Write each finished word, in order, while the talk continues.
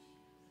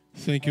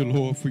Thank you,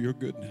 Lord, for your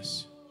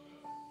goodness.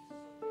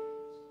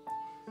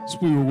 As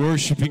we were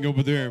worshiping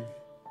over there,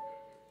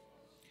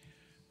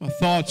 my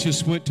thoughts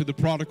just went to the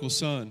prodigal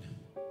son.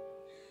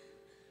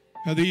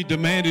 How he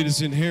demanded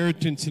his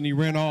inheritance and he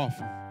ran off.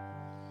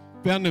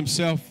 Found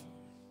himself,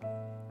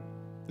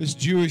 this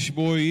Jewish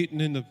boy,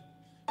 eating with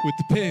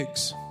the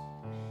pigs.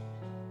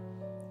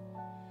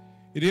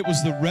 And it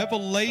was the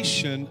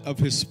revelation of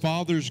his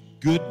father's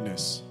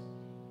goodness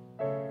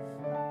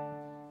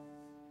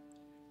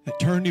that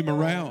turned him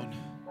around.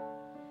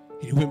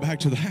 He went back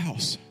to the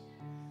house.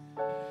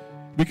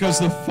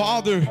 Because of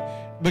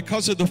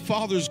the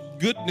father's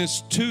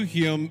goodness to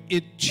him,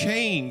 it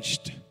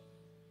changed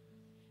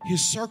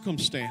his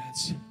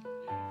circumstance.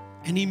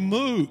 And he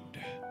moved.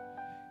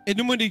 And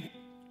then when he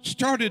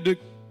started to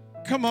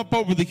come up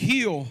over the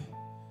hill,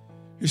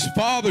 his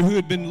father, who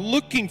had been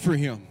looking for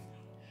him,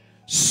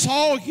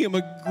 saw him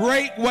a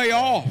great way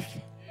off.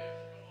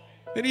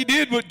 And he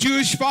did what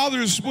Jewish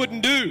fathers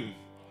wouldn't do.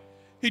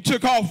 He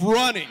took off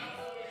running.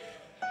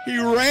 He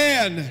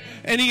ran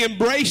and he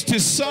embraced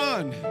his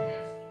son.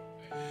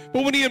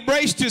 But when he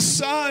embraced his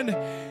son,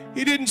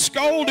 he didn't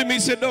scold him. He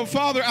said, "No,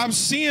 Father, I've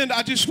sinned.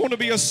 I just want to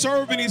be a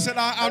servant." He said,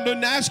 I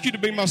didn't ask you to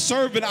be my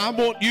servant. I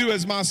want you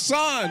as my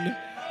son.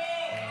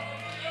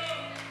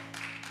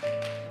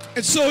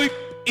 And so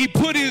he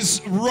put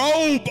his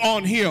robe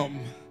on him.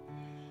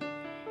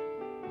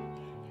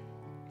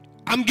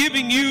 I'm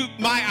giving you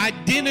my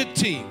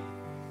identity.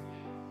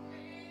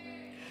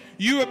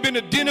 You have been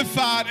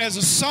identified as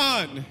a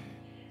son.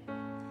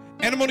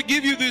 And I'm going to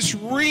give you this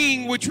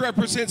ring which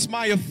represents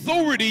my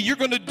authority. You're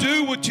going to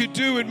do what you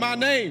do in my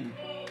name.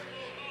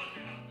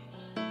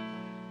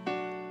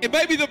 And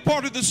maybe the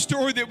part of the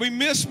story that we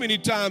miss many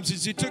times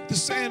is he took the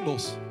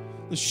sandals,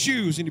 the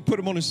shoes, and he put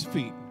them on his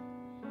feet.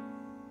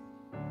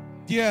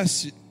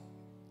 Yes,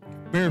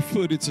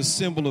 barefoot, it's a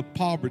symbol of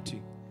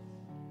poverty.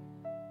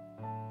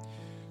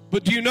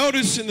 But do you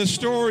notice in the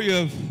story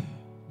of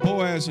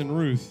Boaz and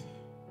Ruth,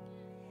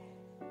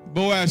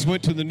 Boaz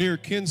went to the near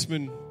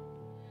kinsman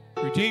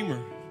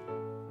redeemer,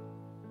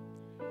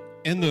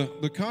 and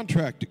the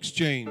contract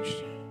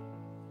exchanged.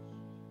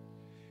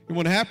 And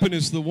what happened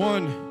is the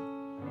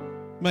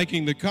one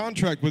making the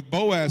contract with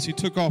Boaz, he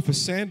took off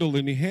his sandal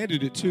and he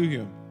handed it to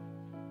him.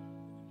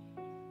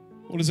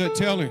 What does that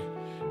tell him?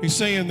 He's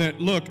saying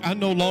that, look, I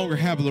no longer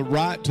have the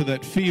right to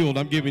that field.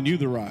 I'm giving you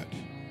the right.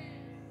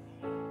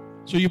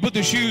 So you put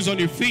the shoes on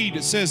your feet.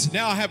 It says,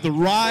 now I have the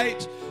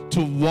right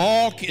to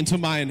walk into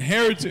my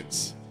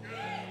inheritance.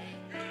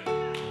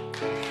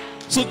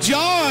 So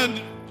John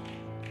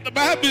the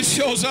Baptist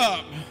shows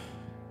up.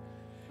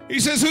 He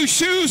says, whose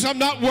shoes I'm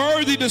not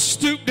worthy to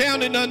stoop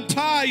down and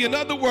untie. In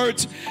other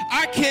words,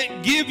 I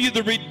can't give you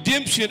the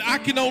redemption. I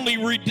can only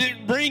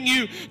bring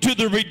you to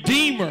the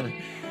Redeemer.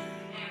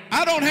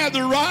 I don't have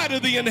the right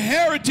of the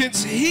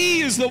inheritance.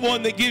 He is the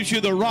one that gives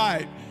you the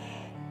right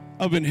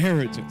of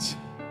inheritance.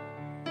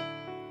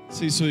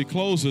 See, so he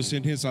clothes us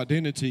in his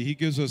identity. He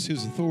gives us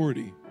his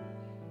authority.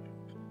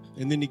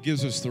 And then he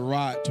gives us the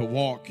right to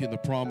walk in the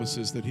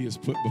promises that he has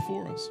put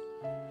before us.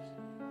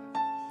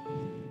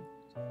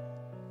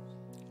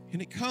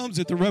 And it comes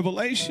at the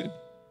revelation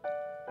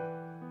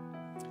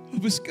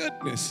of his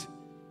goodness.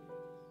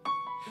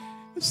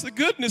 It's the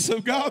goodness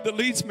of God that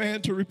leads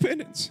man to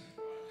repentance.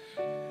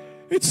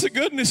 It's the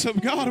goodness of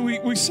God.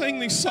 We sing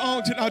these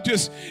songs, and I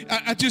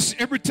just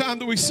every time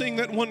that we sing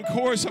that one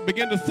chorus, I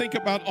begin to think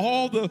about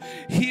all the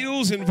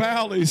hills and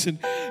valleys. And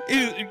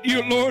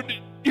you, Lord,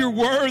 you're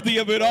worthy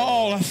of it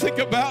all. I think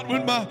about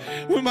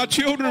when my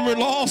children were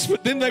lost,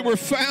 but then they were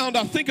found.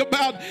 I think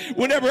about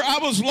whenever I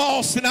was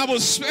lost and I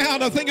was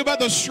found. I think about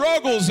the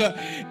struggles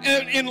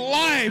in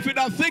life, and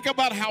I think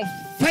about how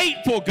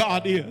faithful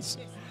God is.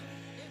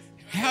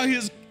 How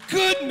his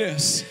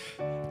goodness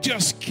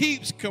just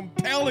keeps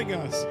compelling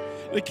us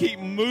to keep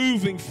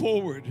moving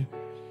forward.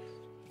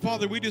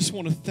 Father, we just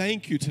want to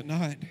thank you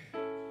tonight.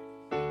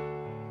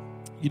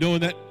 You know,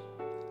 in that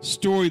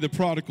story, the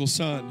prodigal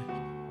son,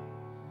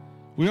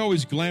 we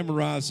always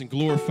glamorize and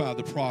glorify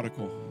the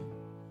prodigal.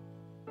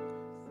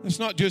 It's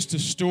not just a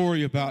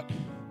story about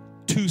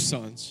two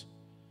sons.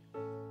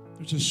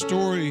 There's a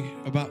story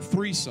about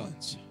three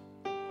sons.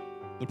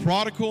 The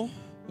prodigal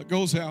that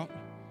goes out,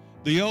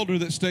 the elder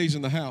that stays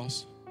in the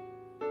house,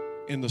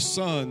 and the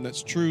son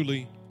that's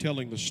truly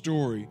telling the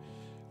story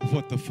of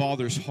what the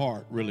Father's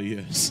heart really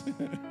is.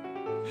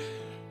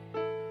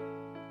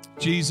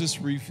 Jesus,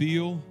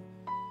 you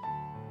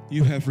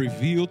have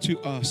revealed to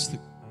us the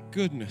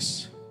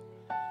goodness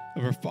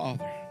of our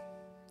Father.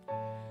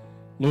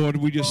 Lord,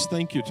 we just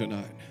thank you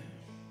tonight.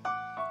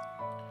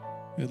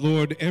 And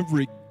Lord,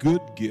 every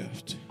good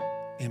gift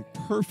and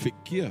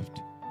perfect gift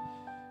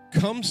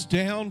comes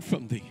down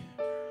from the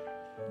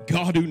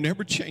God who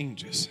never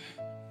changes.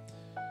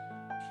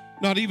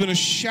 Not even a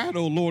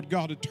shadow, Lord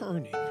God, of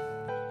turning.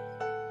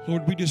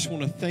 Lord, we just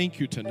want to thank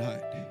you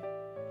tonight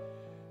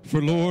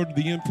for, Lord,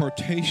 the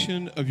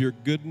impartation of your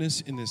goodness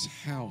in this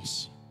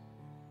house.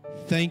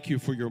 Thank you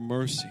for your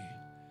mercy.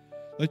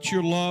 Let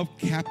your love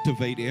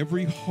captivate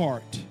every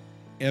heart,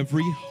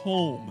 every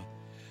home,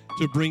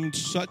 to bring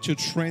such a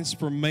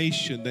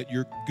transformation that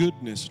your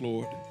goodness,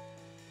 Lord,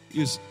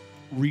 is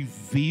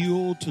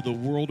revealed to the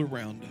world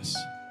around us.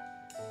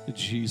 In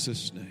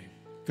Jesus' name.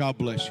 God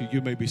bless you. You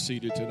may be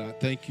seated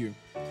tonight. Thank you.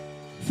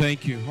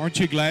 Thank you. Aren't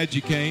you glad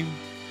you came?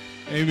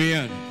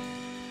 Amen.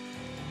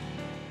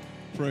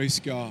 Praise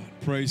God.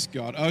 Praise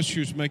God.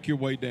 Ushers, make your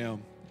way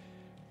down.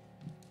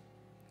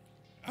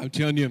 I'm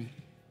telling you,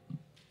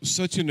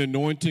 such an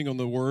anointing on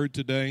the word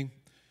today.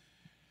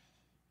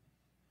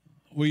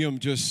 William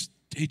just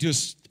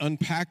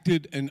unpacked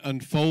it and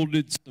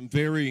unfolded some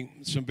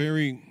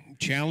very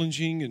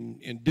challenging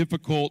and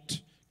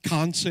difficult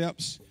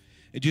concepts.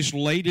 It just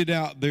laid it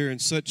out there in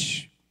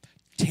such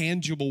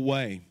tangible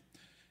way.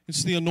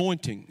 It's the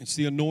anointing. It's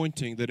the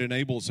anointing that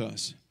enables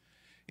us.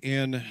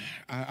 And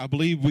I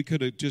believe we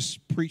could have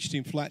just preached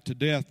him flat to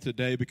death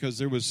today because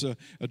there was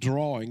a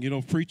drawing. You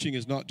know, preaching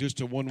is not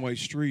just a one-way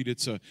street.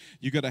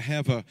 You got to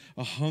have a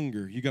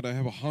hunger. You got to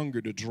have a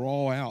hunger to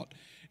draw out.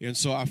 And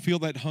so I feel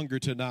that hunger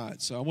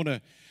tonight. So I want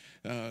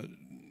to,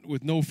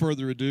 with no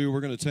further ado,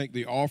 we're going to take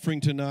the offering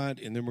tonight,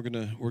 and then we're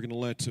going to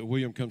let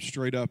William come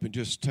straight up and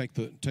just take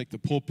the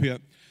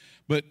pulpit.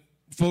 But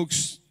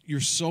folks, you're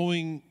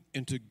sowing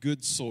into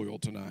good soil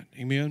tonight.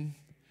 Amen.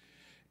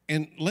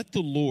 And let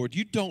the Lord,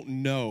 you don't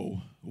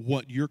know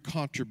what your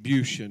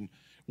contribution,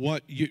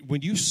 when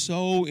you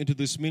sow into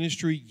this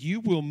ministry,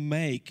 you will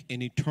make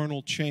an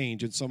eternal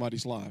change in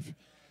somebody's life.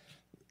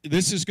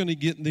 This is going to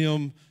get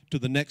them to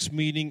the next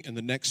meeting and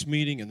the next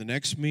meeting and the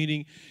next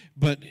meeting.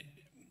 But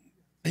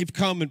they've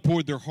come and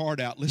poured their heart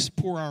out. Let's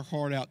pour our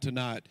heart out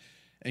tonight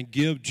and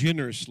give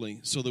generously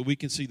so that we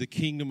can see the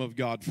kingdom of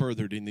God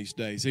furthered in these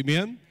days.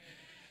 Amen?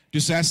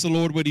 Just ask the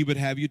Lord what he would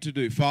have you to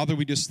do. Father,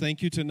 we just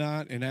thank you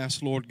tonight and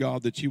ask, Lord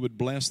God, that you would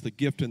bless the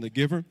gift and the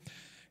giver.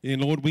 And,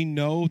 Lord, we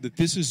know that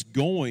this is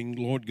going,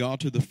 Lord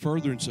God, to the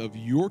furtherance of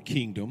your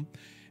kingdom.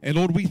 And,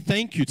 Lord, we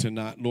thank you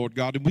tonight, Lord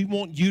God, and we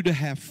want you to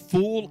have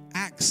full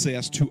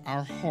access to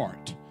our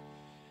heart.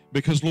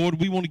 Because, Lord,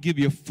 we want to give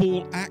you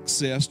full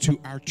access to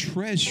our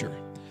treasure.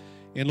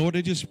 And, Lord,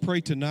 I just pray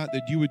tonight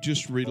that you would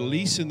just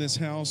release in this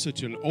house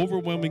such an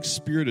overwhelming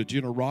spirit of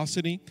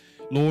generosity,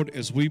 Lord,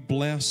 as we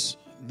bless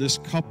this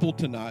couple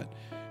tonight,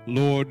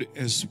 Lord,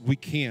 as we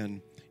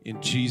can, in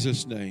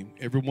Jesus' name.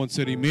 Everyone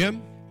said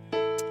amen.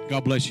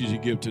 God bless you as you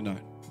give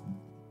tonight.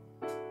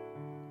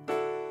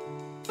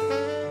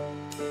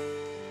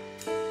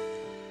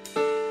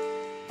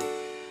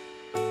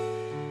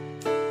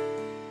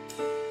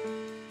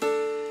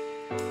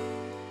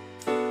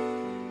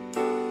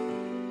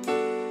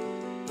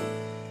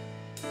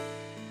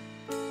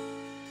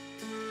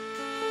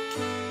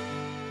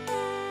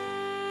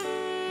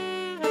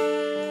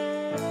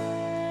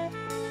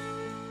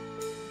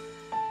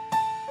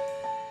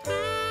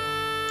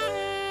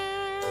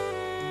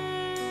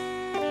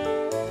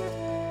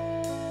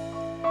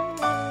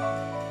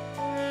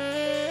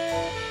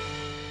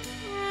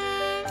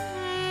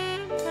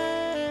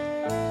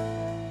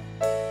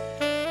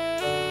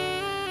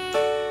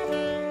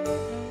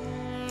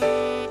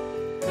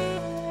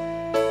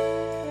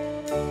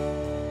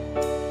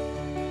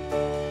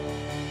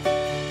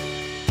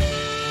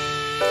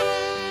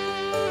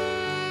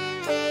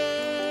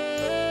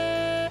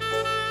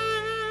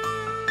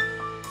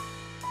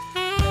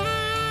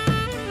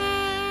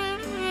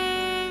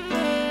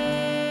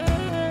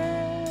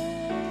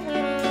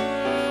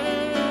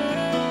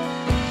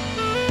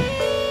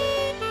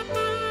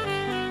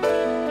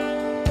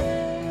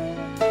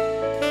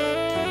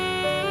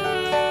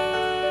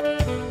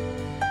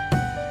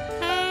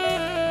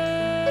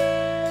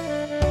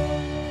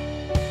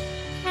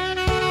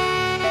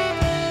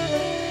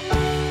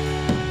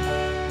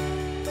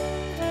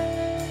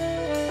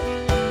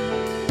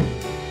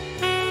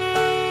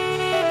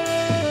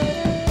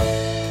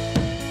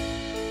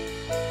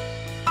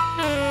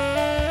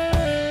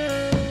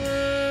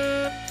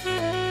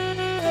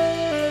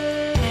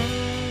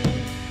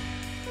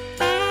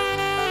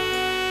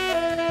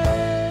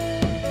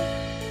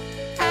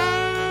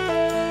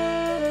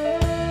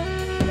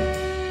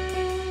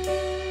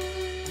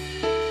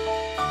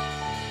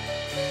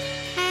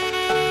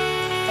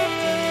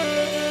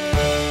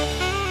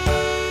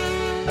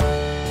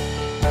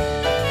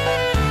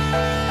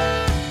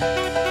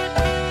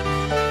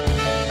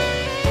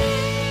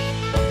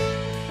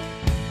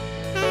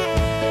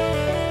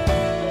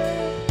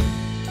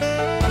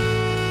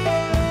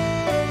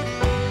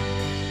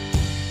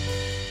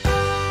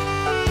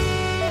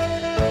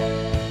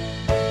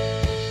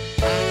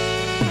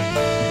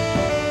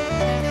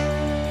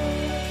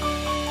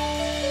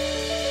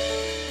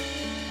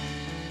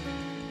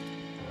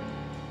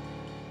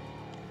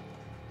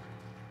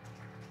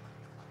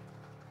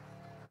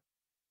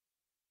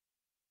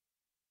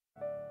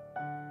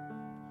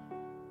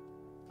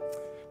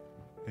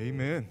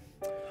 Amen.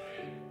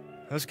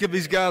 Let's give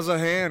these guys a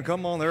hand.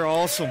 Come on, they're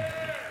awesome.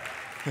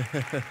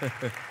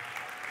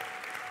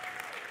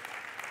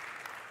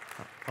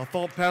 I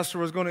thought Pastor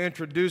was going to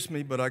introduce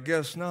me, but I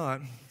guess not.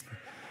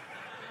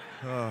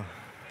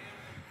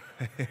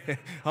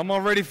 I'm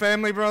already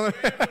family, brother.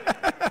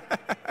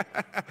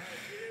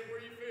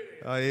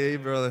 Hey,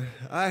 brother.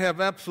 I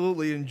have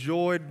absolutely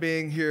enjoyed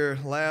being here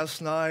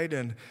last night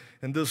and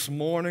this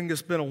morning.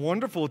 It's been a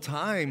wonderful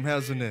time,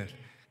 hasn't it?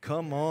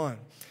 Come on.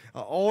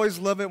 I always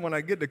love it when I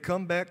get to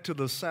come back to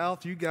the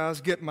South. You guys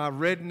get my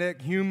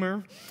redneck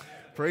humor.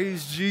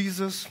 Praise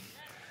Jesus.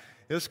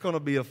 It's going to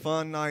be a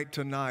fun night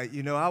tonight.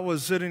 You know, I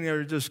was sitting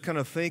there just kind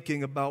of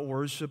thinking about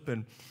worship,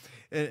 and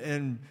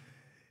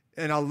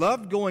I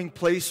love going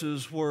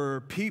places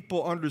where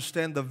people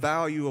understand the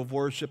value of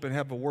worship and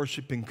have a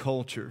worshiping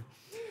culture.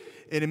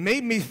 And it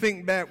made me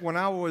think back when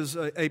I was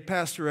a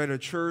pastor at a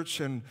church,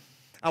 and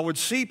I would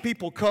see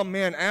people come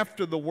in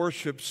after the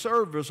worship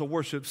service or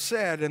worship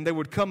set, and they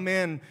would come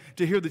in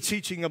to hear the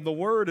teaching of the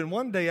Word. And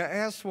one day I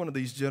asked one of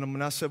these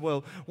gentlemen, I said,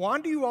 well, why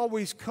do you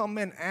always come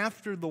in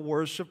after the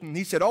worship? And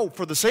he said, oh,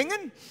 for the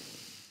singing?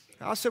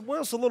 I said,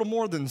 well, it's a little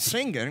more than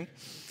singing.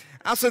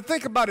 I said,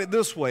 think about it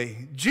this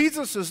way.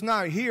 Jesus is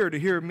not here to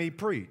hear me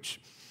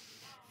preach.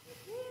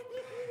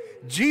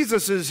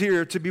 Jesus is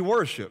here to be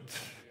worshiped.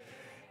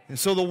 And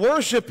so the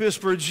worship is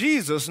for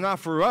Jesus, not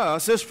for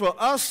us. It's for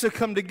us to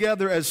come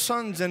together as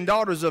sons and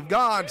daughters of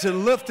God to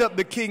lift up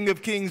the King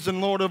of Kings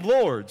and Lord of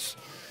Lords.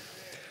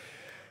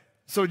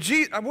 So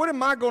what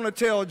am I going to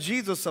tell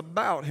Jesus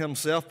about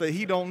himself that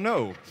he don't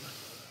know?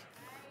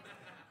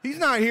 He's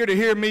not here to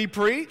hear me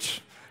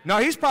preach. No,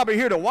 he's probably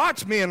here to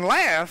watch me and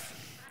laugh,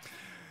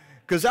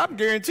 because I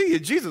guarantee you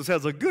Jesus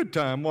has a good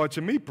time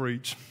watching me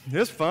preach.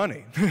 It's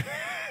funny.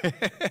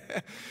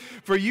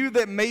 For you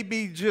that may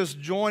be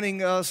just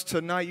joining us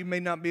tonight, you may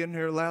not be in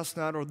here last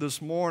night or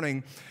this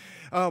morning.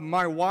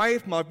 My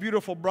wife, my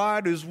beautiful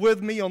bride, is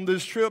with me on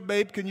this trip.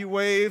 Babe, can you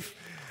wave?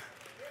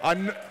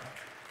 I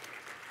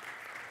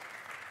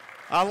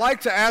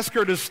like to ask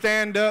her to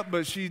stand up,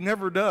 but she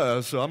never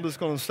does, so I'm just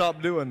going to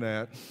stop doing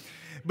that.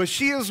 But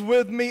she is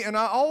with me, and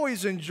I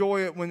always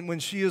enjoy it when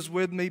she is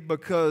with me,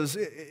 because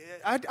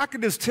I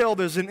can just tell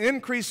there's an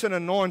increase in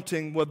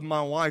anointing when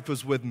my wife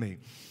is with me.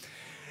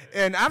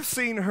 And I've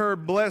seen her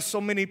bless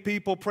so many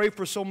people, pray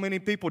for so many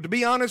people. To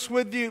be honest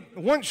with you,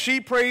 once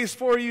she prays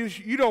for you,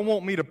 you don't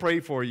want me to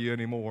pray for you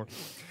anymore.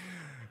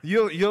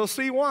 You'll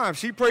see why. If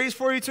she prays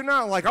for you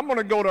tonight, like, I'm going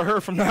to go to her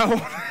from now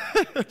on.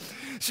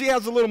 She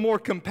has a little more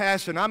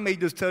compassion. I may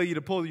just tell you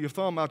to pull your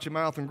thumb out your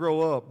mouth and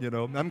grow up, you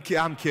know. I'm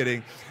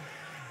kidding.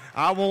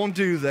 I won't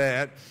do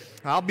that.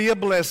 I'll be a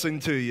blessing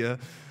to you.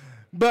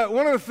 But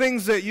one of the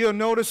things that you'll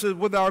notice is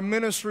with our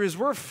ministry is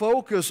we're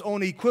focused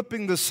on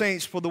equipping the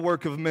saints for the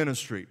work of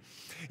ministry.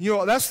 You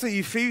know, that's the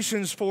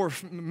Ephesians 4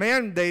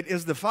 mandate,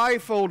 is the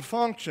fivefold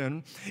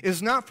function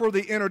is not for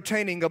the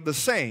entertaining of the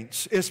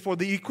saints, it's for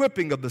the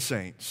equipping of the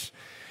saints.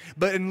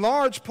 But in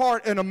large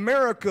part in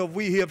America,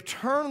 we have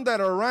turned that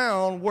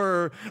around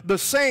where the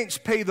saints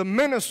pay the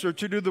minister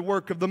to do the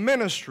work of the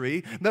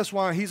ministry. That's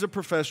why he's a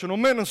professional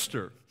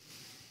minister.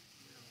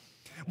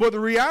 But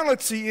the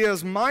reality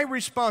is, my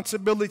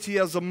responsibility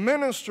as a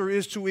minister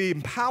is to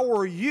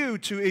empower you,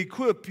 to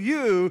equip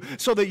you,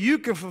 so that you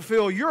can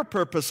fulfill your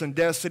purpose and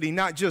destiny,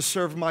 not just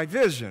serve my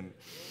vision.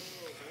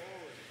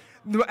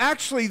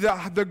 Actually,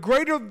 the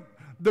greater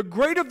the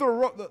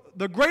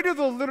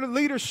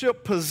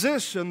leadership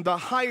position, the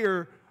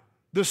higher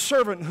the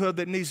servanthood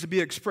that needs to be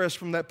expressed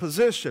from that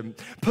position.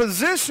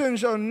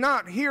 Positions are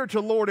not here to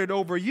lord it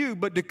over you,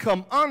 but to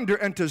come under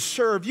and to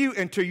serve you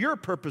into your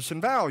purpose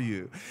and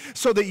value,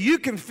 so that you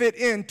can fit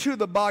into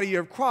the body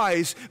of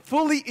Christ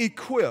fully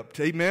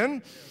equipped.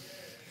 Amen?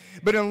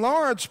 But in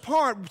large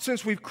part,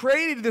 since we've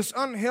created this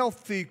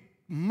unhealthy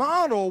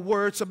model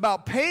where it's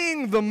about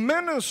paying the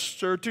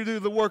minister to do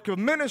the work of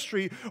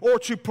ministry or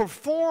to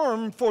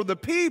perform for the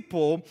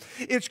people,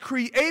 it's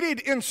created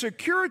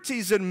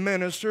insecurities in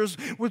ministers,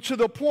 which to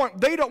the point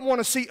they don't want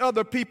to see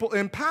other people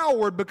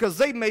empowered because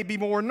they may be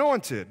more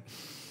anointed.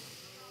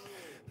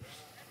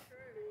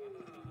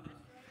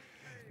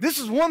 This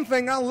is one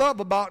thing I love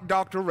about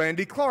Dr.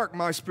 Randy Clark,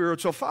 my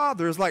spiritual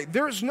father, is like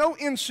there's no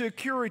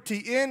insecurity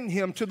in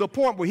him to the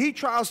point where he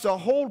tries to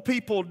hold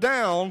people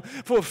down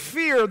for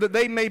fear that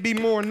they may be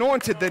more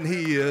anointed than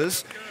he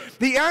is.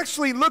 He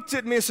actually looked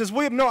at me and says,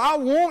 William, no, I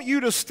want you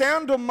to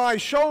stand on my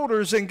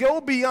shoulders and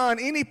go beyond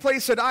any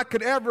place that I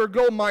could ever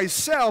go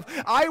myself.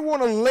 I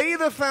want to lay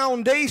the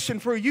foundation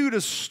for you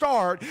to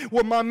start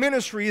where my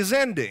ministry is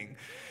ending.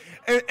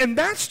 And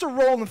that's the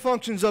role and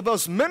functions of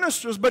us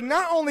ministers. But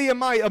not only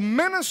am I a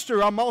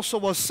minister, I'm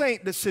also a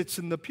saint that sits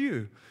in the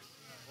pew.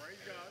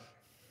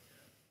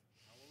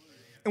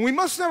 And we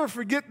must never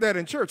forget that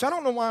in church. I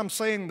don't know why I'm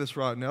saying this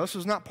right now. This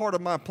is not part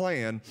of my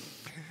plan,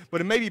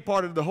 but it may be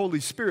part of the Holy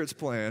Spirit's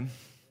plan.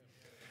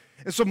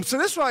 And so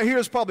this right here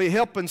is probably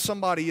helping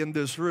somebody in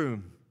this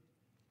room.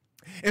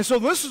 And so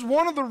this is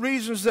one of the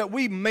reasons that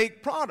we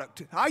make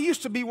product. I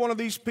used to be one of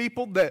these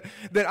people that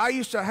I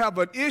used to have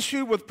an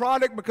issue with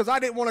product because I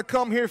didn't want to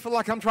come here feel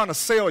like I'm trying to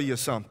sell you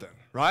something,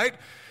 right?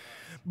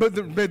 But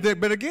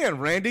again,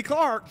 Randy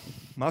Clark,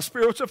 my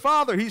spiritual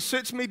father, he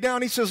sits me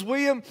down, he says,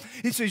 William,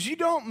 he says, you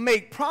don't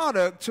make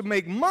product to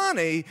make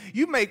money,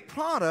 you make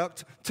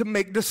product to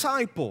make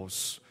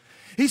disciples.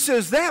 He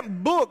says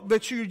that book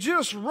that you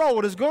just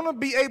wrote is going to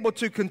be able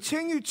to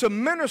continue to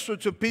minister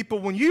to people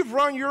when you've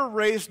run your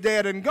race,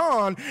 dead and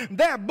gone.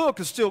 That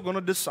book is still going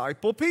to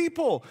disciple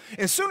people.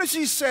 As soon as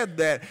he said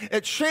that,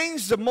 it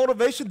changed the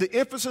motivation, the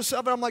emphasis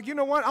of it. I'm like, you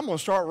know what? I'm going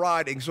to start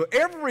writing. So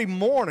every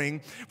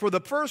morning for the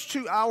first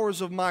 2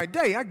 hours of my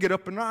day, I get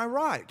up and I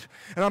write.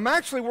 And I'm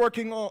actually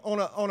working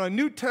on a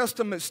New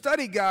Testament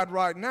study guide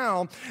right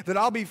now that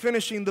I'll be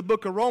finishing the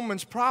book of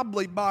Romans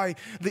probably by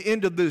the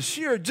end of this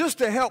year, just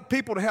to help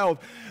people to have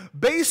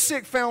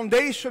basic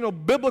foundational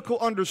biblical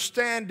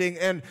understanding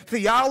and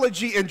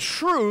theology and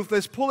truth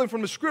that's pulling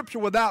from the scripture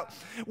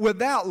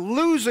without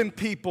losing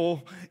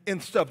people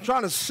and stuff,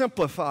 trying to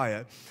simplify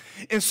it.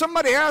 And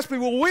somebody asked me,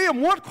 well, William,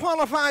 what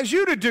qualifies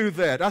you to do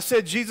that? I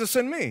said, Jesus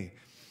and me.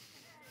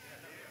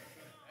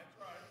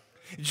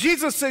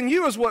 Jesus in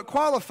you is what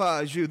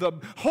qualifies you. The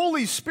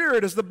Holy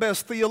Spirit is the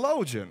best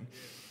theologian.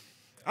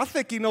 I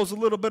think he knows a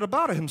little bit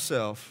about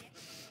himself.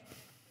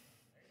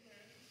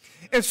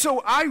 And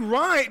so I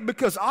write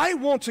because I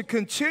want to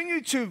continue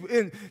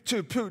to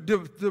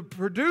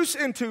produce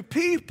into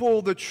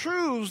people the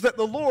truths that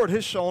the Lord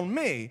has shown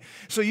me.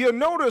 So you'll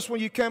notice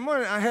when you came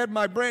on, I had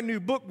my brand new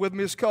book with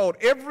me. It's called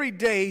Every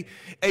Day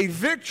a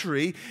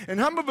Victory. And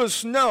how many of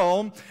us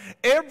know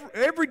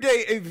every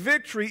day a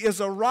victory is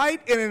a right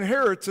and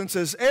inheritance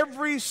as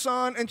every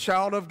son and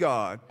child of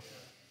God.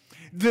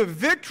 The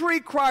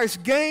victory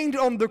Christ gained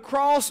on the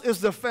cross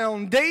is the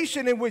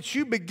foundation in which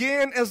you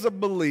begin as a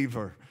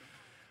believer.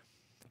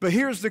 But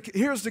here's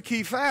the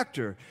key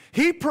factor.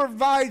 He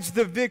provides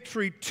the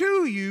victory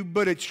to you,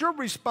 but it's your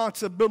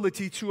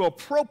responsibility to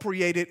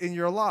appropriate it in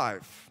your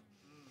life.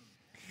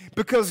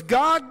 Because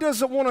God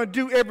doesn't want to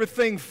do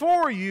everything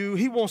for you.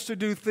 He wants to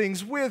do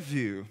things with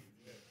you.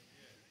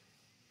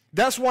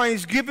 That's why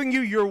he's giving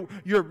you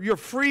your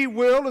free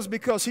will, is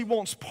because he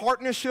wants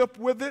partnership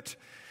with it.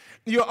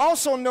 You'll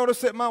also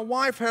notice that my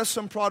wife has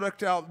some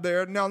product out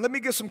there. Now, let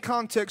me give some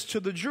context to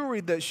the jewelry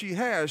that she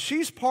has.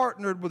 She's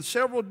partnered with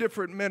several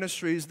different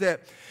ministries that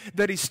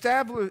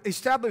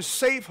establish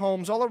safe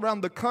homes all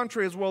around the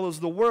country as well as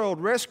the world,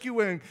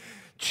 rescuing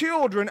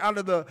children out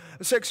of the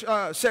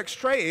sex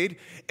trade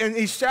and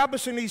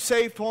establishing these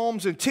safe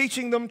homes and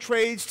teaching them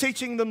trades,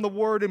 teaching them the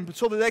word, and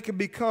so that they can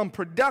become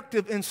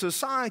productive in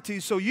society.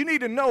 So you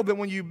need to know that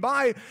when you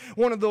buy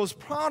one of those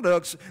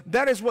products,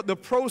 that is what the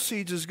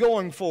proceeds is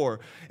going for.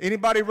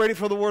 Anybody ready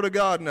for the word of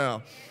God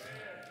now?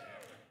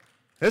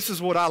 This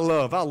is what I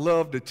love. I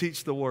love to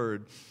teach the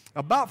word.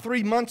 About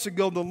 3 months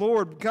ago, the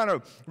Lord kind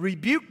of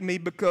rebuked me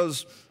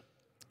because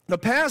the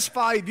past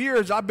 5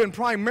 years, I've been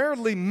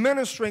primarily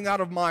ministering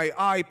out of my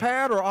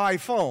iPad or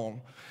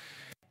iPhone.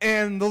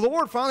 And the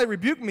Lord finally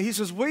rebuked me. He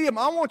says, William,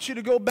 I want you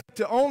to go back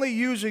to only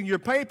using your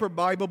paper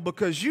Bible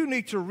because you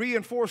need to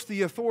reinforce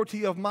the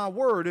authority of my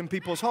word in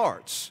people's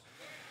hearts.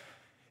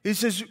 He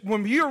says,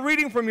 when you're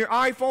reading from your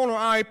iPhone or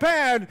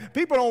iPad,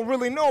 people don't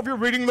really know if you're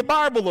reading the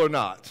Bible or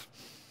not.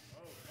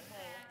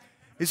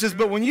 He says,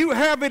 but when you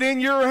have it in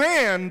your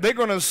hand, they're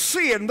going to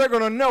see it and they're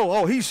going to know,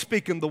 oh, he's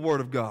speaking the word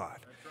of God.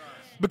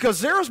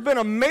 Because there's been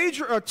a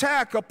major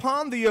attack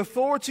upon the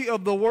authority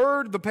of the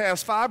Word the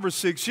past 5 or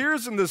 6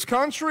 years in this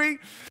country.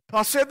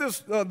 I said this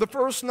the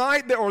first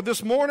night, or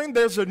this morning,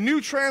 there's a new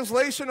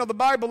translation of the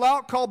Bible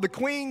out called the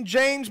Queen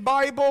James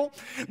Bible.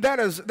 That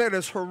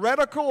is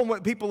heretical, and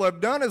what people have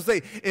done is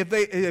they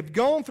have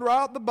gone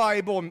throughout the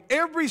Bible, and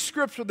every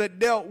scripture that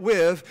dealt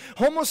with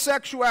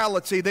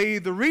homosexuality, they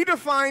either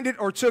redefined it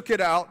or took it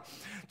out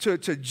to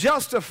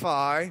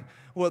justify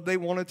what they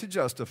wanted to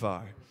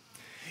justify.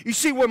 You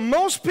see, what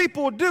most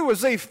people do is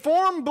they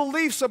form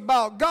beliefs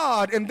about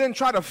God and then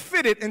try to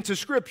fit it into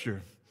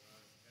Scripture.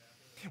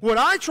 What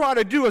I try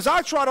to do is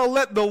I try to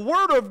let the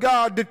Word of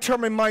God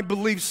determine my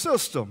belief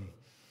system.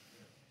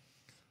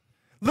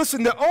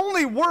 Listen, the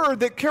only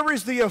word that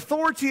carries the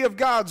authority of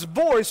God's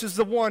voice is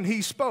the one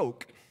He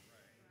spoke.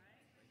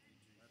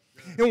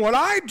 And what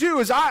I do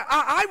is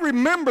I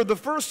remember the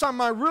first time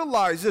I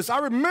realized this. I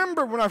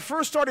remember when I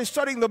first started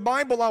studying the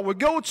Bible, I would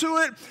go to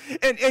it,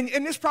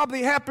 and this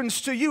probably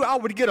happens to you, I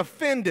would get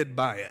offended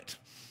by it.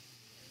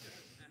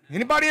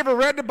 Anybody ever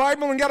read the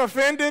Bible and got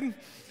offended?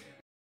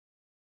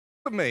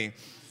 Me.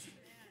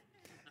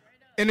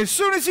 And as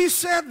soon as he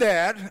said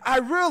that, I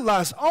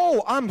realized,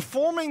 oh, I'm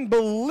forming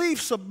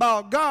beliefs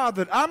about God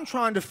that I'm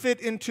trying to fit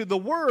into the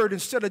Word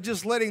instead of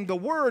just letting the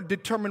Word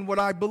determine what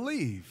I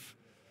believe.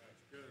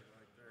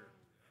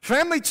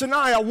 Family,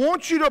 tonight, I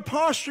want you to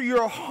posture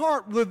your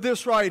heart with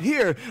this right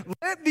here.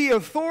 Let the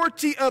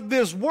authority of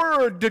this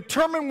word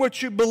determine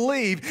what you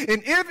believe.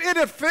 And if it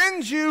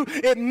offends you,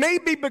 it may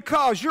be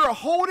because you're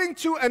holding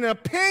to an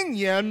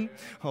opinion,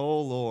 oh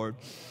Lord,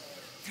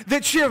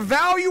 that you're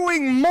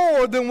valuing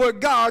more than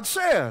what God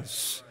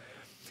says.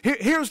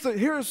 Here's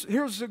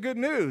the good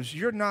news.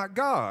 You're not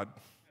God.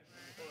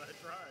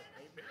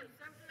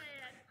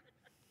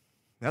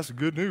 That's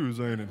good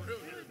news, ain't it?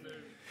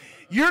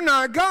 You're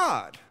not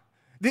God.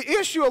 The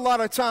issue a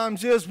lot of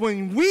times is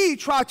when we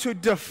try to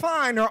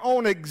define our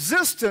own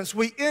existence,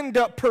 we end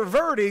up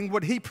perverting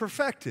what He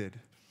perfected.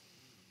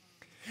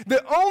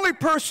 The only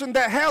person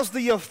that has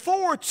the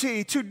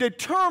authority to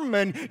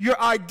determine your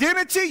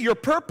identity, your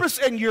purpose,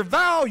 and your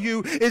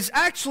value is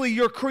actually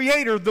your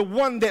Creator, the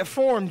one that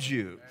formed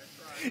you.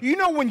 You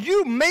know, when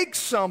you make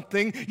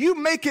something, you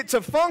make it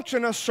to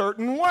function a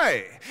certain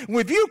way.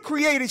 If you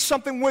created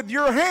something with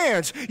your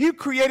hands, you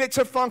create it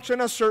to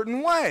function a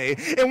certain way.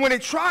 And when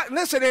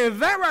listen, if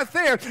that right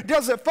there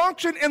doesn't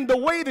function in the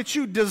way that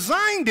you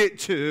designed it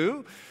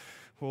to,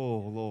 oh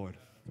Lord,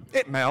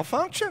 it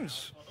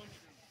malfunctions.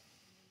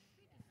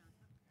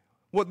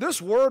 What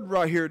this word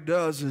right here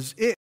does is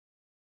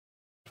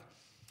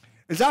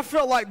I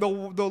felt like the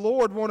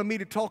Lord wanted me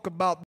to talk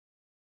about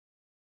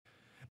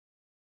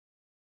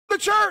the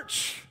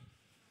church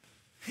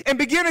and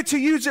beginning to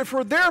use it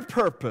for their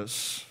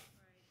purpose.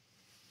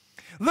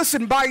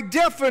 Listen, by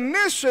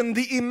definition,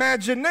 the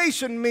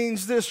imagination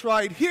means this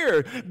right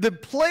here: the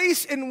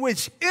place in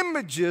which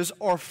images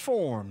are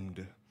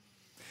formed.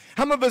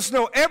 How many of us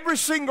know every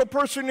single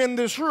person in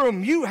this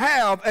room, you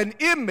have an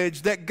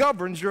image that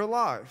governs your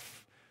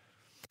life?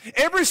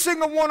 Every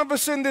single one of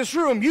us in this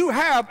room, you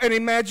have an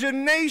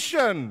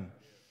imagination.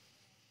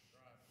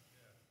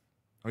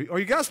 Are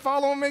you guys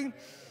following me?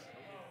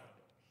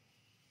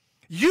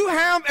 You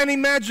have an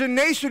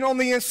imagination on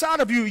the inside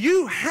of you.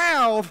 You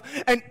have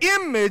an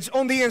image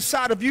on the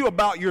inside of you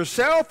about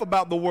yourself,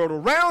 about the world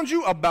around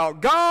you,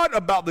 about God,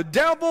 about the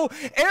devil.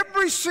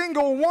 Every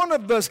single one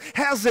of us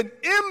has an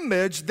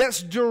image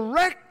that's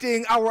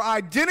directing our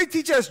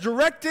identity, that's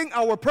directing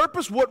our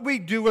purpose, what we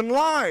do in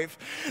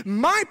life.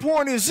 My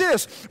point is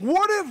this: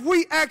 what if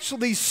we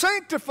actually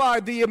sanctify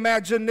the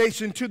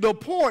imagination to the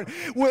point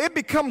where it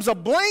becomes a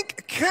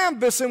blank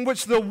canvas in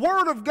which the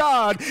Word of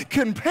God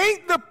can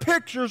paint the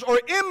pictures or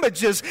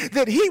images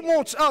that He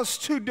wants us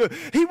to do,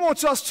 He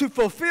wants us to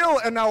fulfill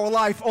in our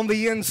life on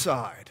the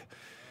inside.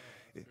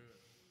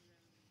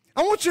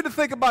 I want you to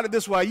think about it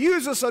this way. I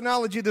used this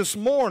analogy this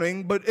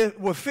morning, but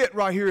it will fit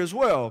right here as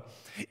well.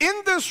 In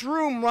this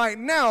room right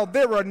now,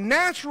 there are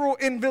natural,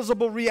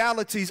 invisible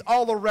realities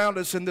all around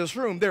us in this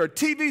room. There are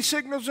TV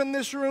signals in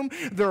this room.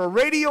 There are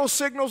radio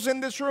signals in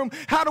this room.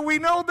 How do we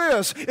know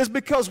this? It's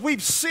because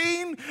we've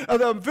seen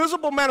the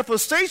visible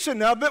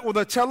manifestation of it with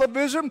a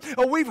television,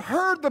 or we've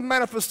heard the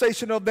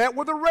manifestation of that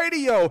with a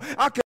radio.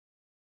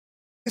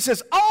 It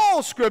says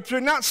all Scripture,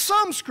 not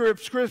some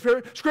Scripture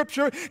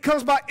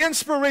comes by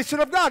inspiration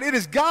of God. It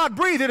is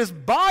God-breathed. It is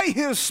by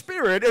His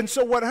Spirit. And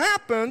so what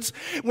happens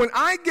when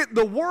I get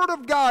the Word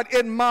of God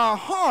in my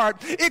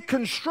heart, it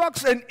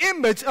constructs an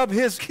image of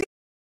His kingdom.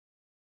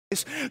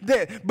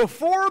 That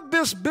before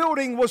this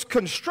building was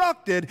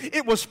constructed,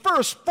 it was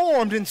first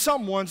formed in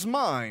someone's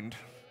mind.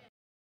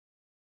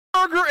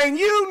 And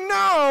you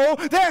know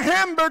that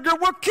hamburger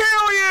will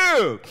kill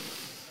you.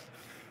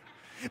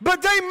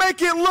 But they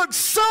make it look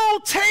so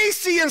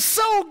tasty and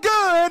so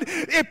good,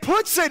 it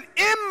puts an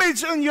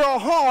image in your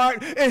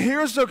heart. And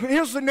here's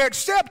the next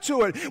step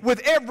to it. With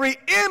every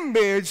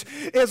image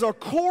is a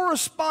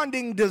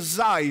corresponding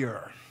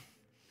desire.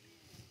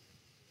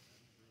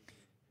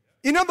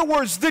 In other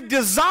words, the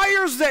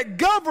desires that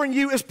govern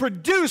you is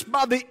produced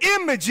by the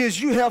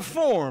images you have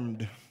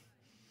formed.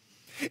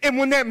 And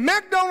when that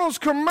McDonald's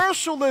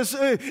commercial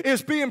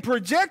is being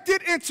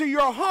projected into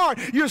your heart,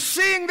 you're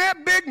seeing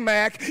that Big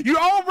Mac, you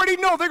already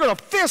know they're going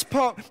to fist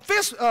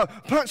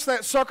punch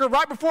that sucker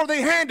right before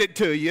they hand it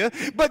to you.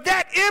 But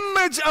that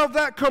image of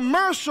that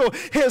commercial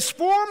has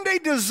formed a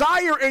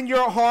desire in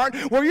your heart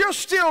where you're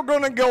still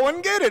going to go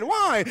and get it.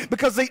 Why?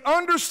 Because they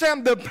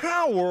understand the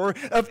power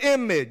of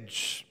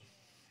image.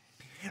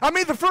 I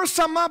mean, the first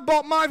time I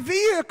bought my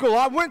vehicle,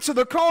 I went to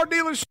the car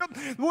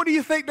dealership. What do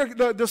you think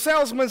the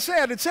salesman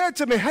said? It said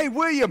to me, "Hey,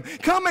 William,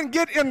 come and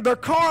get in the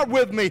car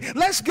with me.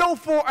 Let's go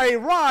for a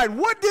ride."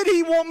 What did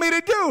he want me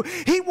to do?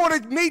 He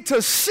wanted me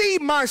to see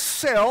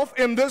myself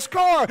in this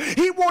car.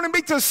 He wanted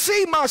me to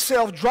see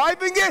myself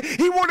driving it.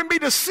 He wanted me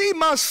to see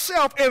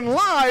myself in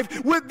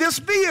life with this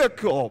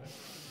vehicle.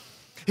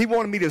 He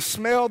wanted me to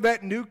smell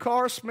that new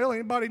car smell.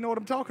 Anybody know what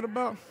I'm talking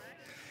about?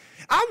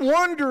 I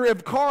wonder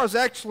if cars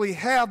actually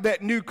have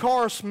that new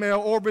car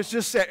smell, or if it's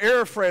just that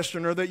air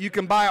freshener that you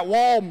can buy at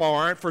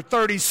Walmart for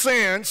 30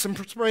 cents and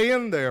spray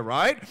in there,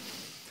 right?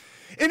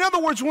 In other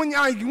words, when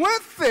I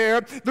went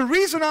there, the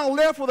reason I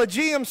left with a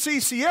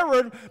GMC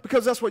Sierra,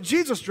 because that's what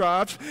Jesus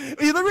drives,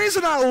 the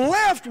reason I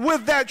left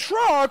with that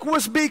truck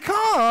was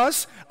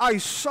because I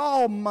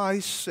saw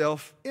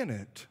myself in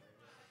it.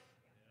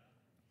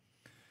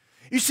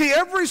 You see,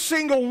 every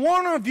single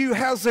one of you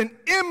has an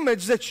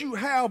image that you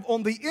have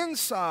on the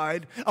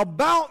inside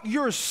about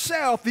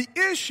yourself. The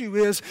issue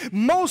is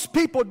most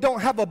people don't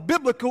have a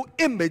biblical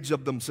image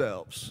of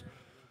themselves.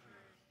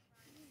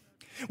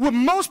 What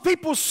most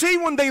people see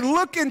when they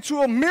look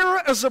into a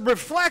mirror is a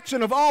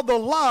reflection of all the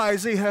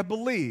lies they have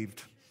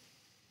believed.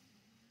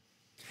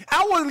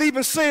 I would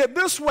even say it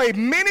this way: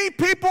 many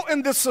people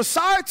in this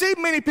society,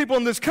 many people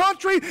in this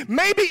country,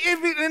 maybe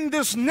even in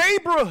this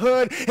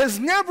neighborhood, has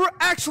never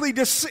actually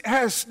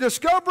has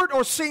discovered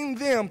or seen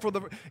them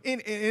in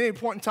any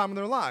point in time in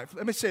their life.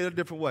 Let me say it a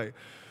different way.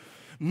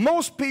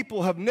 Most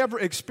people have never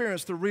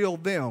experienced the real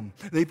them.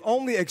 They've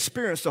only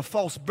experienced a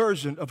false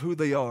version of who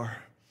they are.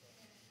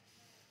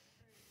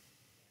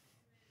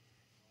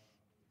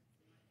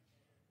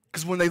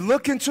 Because when they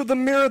look into the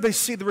mirror, they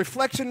see the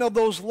reflection of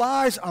those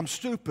lies. I'm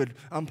stupid.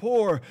 I'm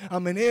poor.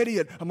 I'm an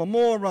idiot. I'm a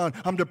moron.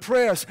 I'm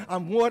depressed.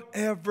 I'm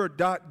whatever, ...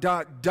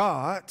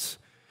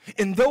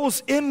 And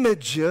those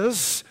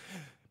images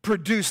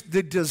produce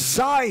the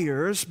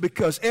desires,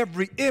 because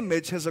every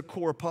image has a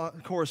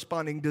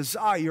corresponding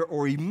desire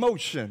or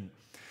emotion.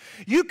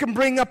 You can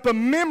bring up a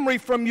memory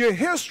from your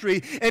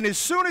history, and as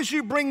soon as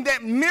you bring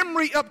that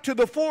memory up to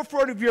the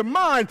forefront of your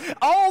mind,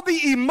 all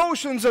the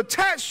emotions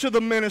attached to the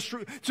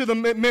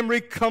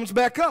memory comes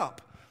back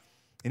up.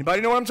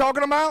 Anybody know what I'm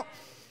talking about?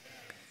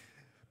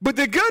 But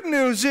the good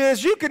news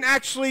is you can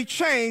actually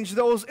change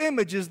those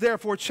images,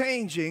 therefore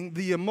changing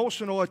the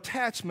emotional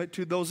attachment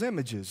to those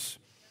images,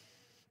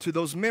 to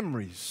those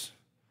memories.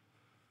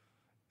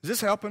 Is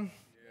this helping?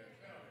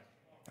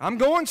 I'm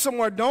going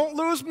somewhere. Don't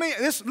lose me.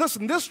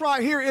 Listen, this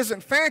right here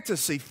isn't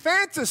fantasy.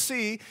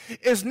 Fantasy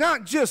is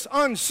not just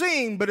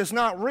unseen, but it's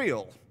not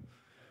real.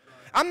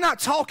 I'm not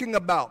talking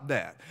about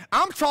that.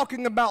 I'm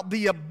talking about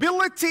the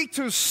ability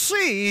to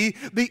see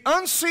the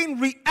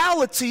unseen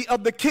reality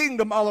of the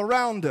kingdom all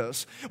around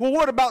us. Well,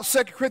 what about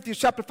 2 Corinthians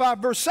chapter 5,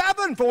 verse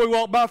 7? For we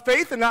walk by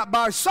faith and not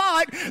by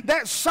sight.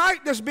 That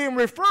sight that's being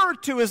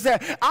referred to is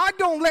that I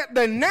don't let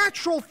the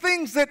natural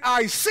things that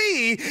I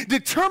see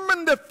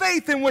determine the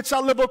faith in which I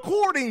live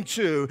according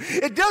to.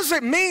 It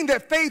doesn't mean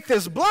that faith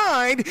is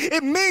blind.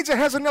 It means it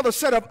has another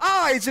set of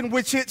eyes in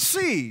which it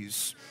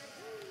sees.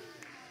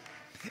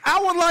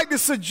 I would like to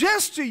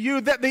suggest to you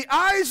that the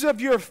eyes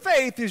of your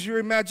faith is your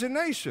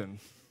imagination.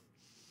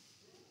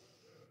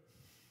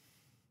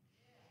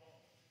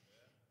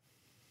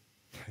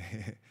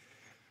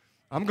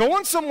 I'm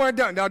going somewhere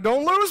down. Now,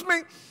 don't lose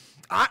me.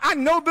 I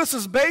know this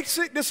is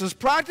basic, this is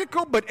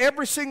practical, but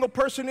every single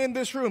person in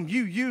this room,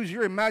 you use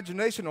your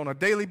imagination on a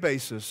daily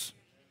basis.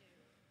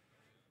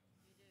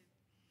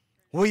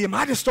 William,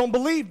 I just don't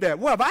believe that.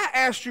 Well, if I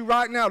asked you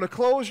right now to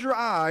close your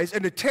eyes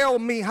and to tell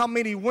me how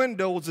many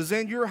windows is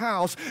in your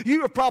house,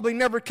 you have probably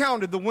never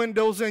counted the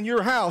windows in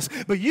your house.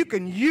 But you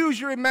can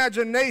use your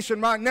imagination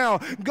right now,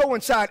 go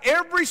inside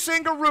every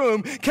single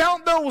room,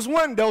 count those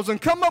windows, and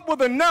come up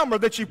with a number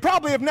that you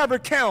probably have never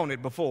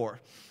counted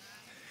before.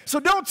 So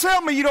don't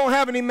tell me you don't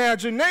have an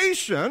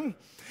imagination.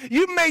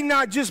 You may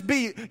not just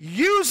be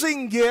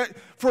using it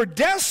for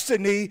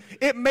destiny.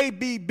 It may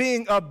be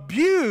being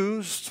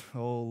abused.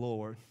 Oh,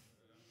 Lord.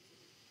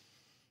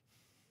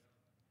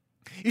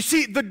 You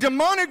see, the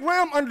demonic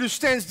realm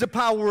understands the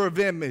power of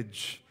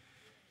image.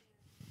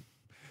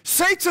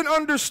 Satan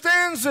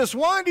understands this.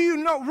 Why do you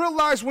not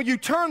realize when you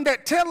turn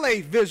that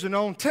television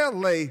on,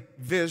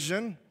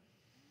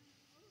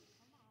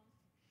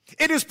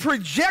 it is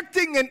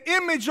projecting an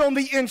image on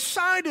the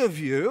inside of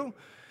you?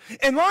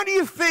 And why do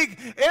you think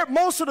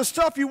most of the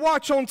stuff you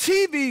watch on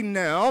TV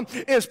now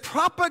is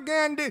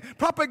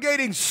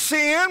propagating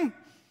sin?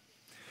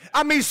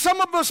 I mean, some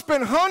of us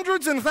spend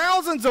hundreds and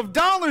thousands of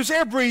dollars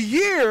every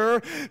year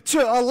to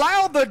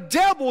allow the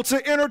devil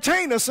to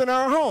entertain us in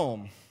our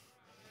home.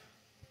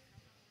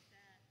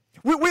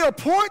 We'll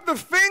point the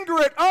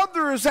finger at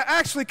others that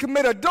actually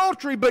commit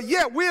adultery, but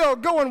yet we'll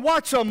go and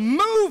watch a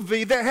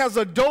movie that has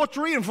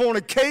adultery and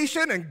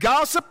fornication and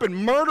gossip and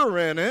murder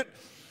in it.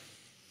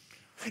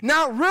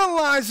 Not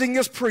realizing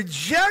it's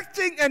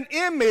projecting an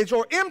image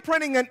or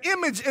imprinting an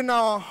image in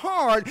our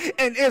heart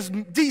and is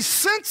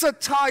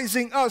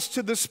desensitizing us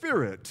to the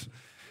Spirit.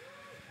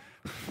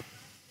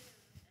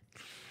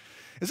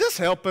 Is this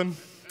helping?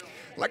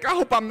 Like, I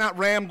hope I'm not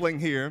rambling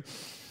here.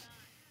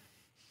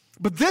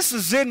 But this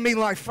is in me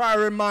like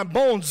fire in my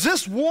bones.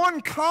 This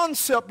one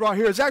concept right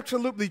here has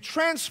absolutely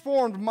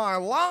transformed my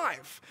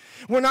life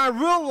when I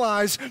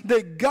realized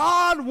that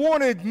God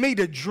wanted me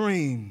to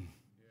dream.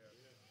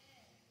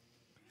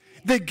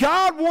 That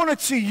God wanted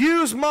to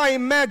use my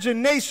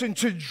imagination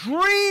to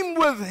dream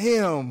with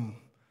Him.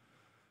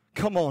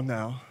 Come on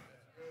now.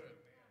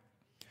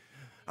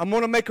 I'm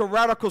going to make a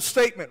radical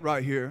statement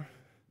right here.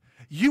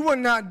 You will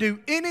not do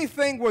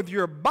anything with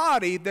your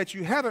body that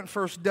you haven't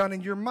first done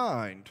in your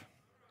mind.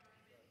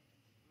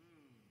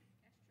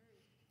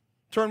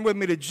 Turn with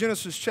me to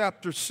Genesis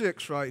chapter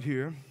 6 right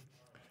here.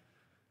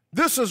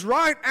 This is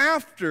right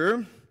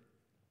after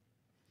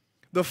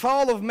the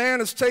fall of man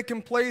has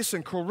taken place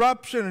and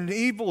corruption and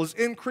evil is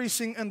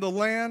increasing in the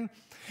land.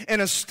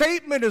 And a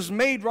statement is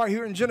made right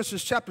here in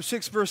Genesis chapter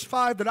 6, verse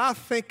 5 that I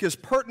think is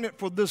pertinent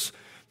for this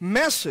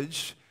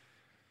message.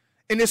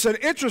 And it's an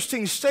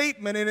interesting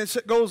statement, and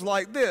it goes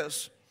like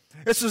this.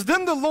 It says,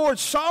 "Then the Lord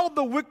saw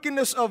the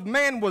wickedness of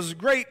man was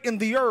great in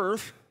the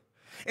earth,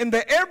 and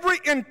that every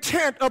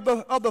intent of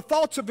the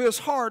thoughts of his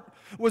heart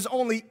was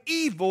only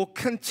evil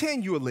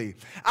continually."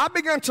 I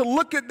began to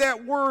look at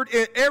that word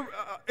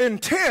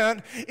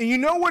intent, and you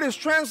know what is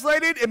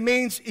translated? It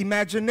means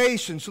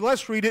imagination. So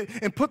let's read it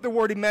and put the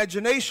word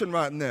imagination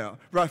right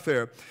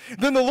there.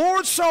 Then the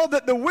Lord saw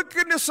that the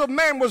wickedness of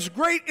man was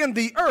great in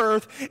the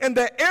earth, and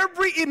that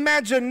every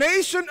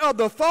imagination of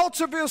the thoughts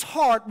of his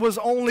heart was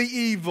only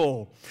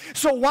evil.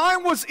 So why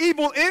was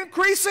evil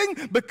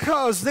increasing?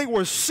 Because they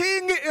were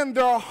seeing it in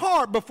their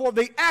heart before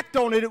they act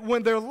on it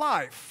in their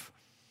life.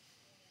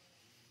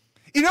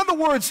 In other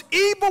words,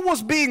 evil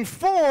was being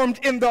formed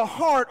in the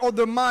heart or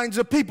the minds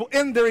of people,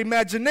 in their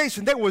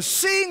imagination. They were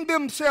seeing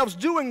themselves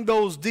doing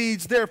those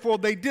deeds, therefore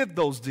they did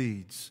those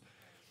deeds.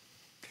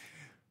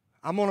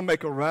 I'm going to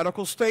make a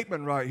radical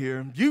statement right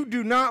here. You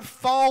do not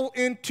fall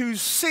into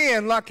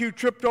sin like you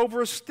tripped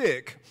over a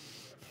stick.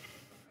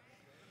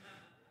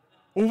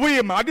 Well,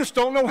 William, I just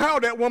don't know how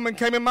that woman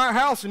came in my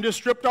house and just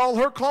stripped all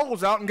her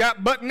clothes out and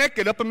got butt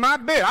naked up in my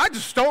bed. I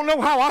just don't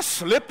know how I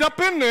slipped up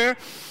in there.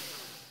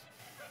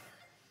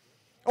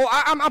 Oh,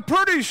 I'm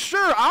pretty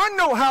sure I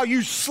know how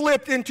you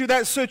slipped into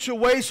that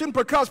situation,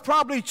 because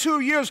probably 2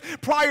 years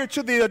prior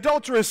to the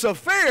adulterous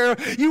affair,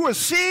 you were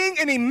seeing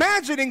and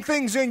imagining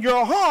things in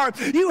your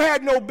heart you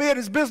had no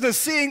business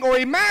seeing or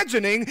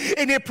imagining,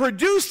 and it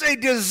produced a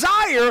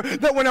desire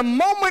that when a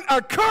moment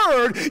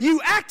occurred, you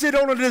acted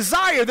on a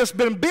desire that's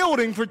been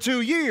building for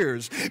 2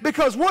 years,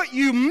 because what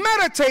you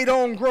meditate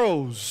on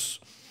grows.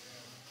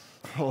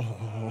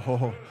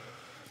 Oh.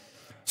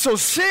 So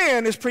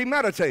sin is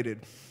premeditated.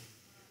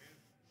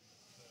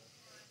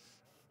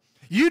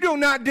 You do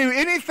not do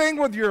anything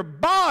with your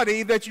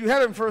body that you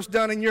haven't first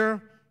done in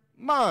your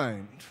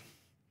mind.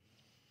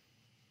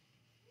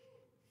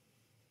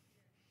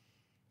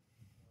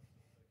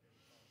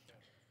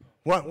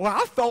 Well,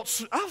 I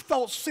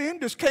thought sin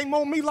just came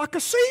on me like a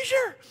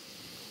seizure.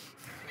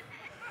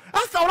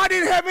 I thought I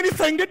didn't have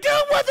anything to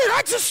do with it.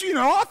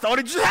 I thought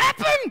it just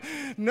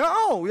happened.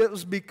 No, it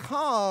was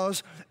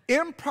because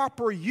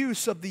improper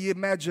use of the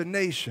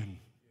imagination.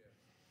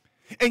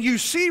 And you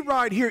see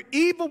right here,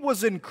 evil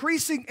was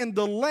increasing in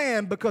the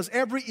land because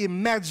every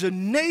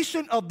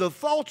imagination of the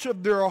thoughts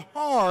of their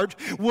heart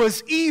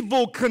was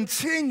evil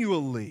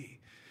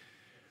continually.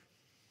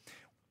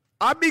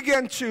 I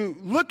began to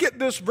look at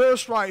this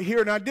verse right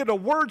here, and I did a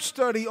word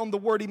study on the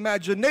word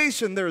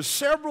imagination. There are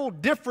several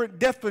different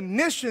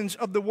definitions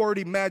of the word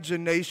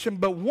imagination,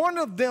 but one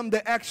of them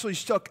that actually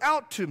stuck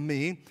out to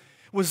me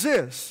was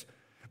this: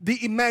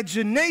 the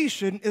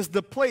imagination is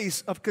the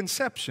place of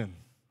conception.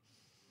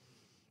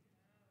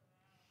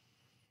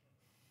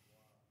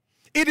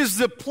 It is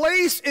the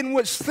place in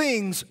which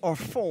things are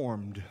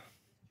formed.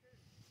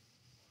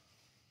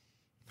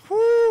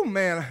 Whoo,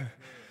 man.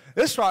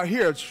 This right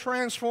here,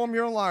 transform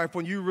your life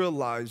when you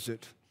realize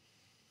it.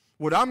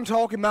 What I'm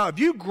talking about, if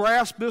you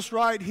grasp this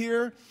right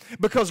here,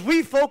 because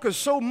we focus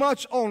so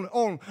much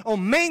on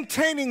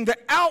maintaining the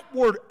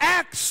outward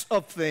acts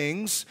of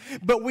things,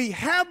 but we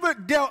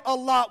haven't dealt a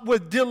lot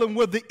with dealing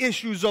with the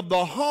issues of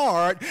the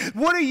heart.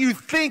 What are you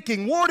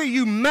thinking? What are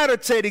you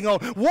meditating on?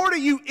 What are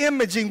you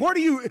imaging? What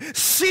are you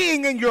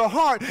seeing in your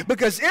heart?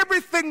 Because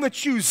everything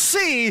that you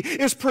see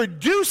is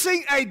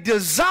producing a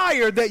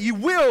desire that you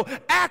will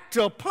act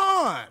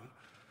upon.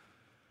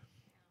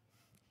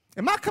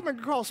 Am I coming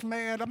across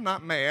mad? I'm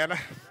not mad.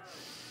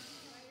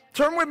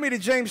 Turn with me to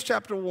James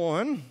chapter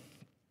 1.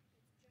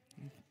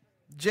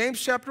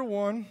 James chapter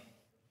 1.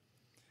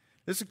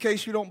 This is in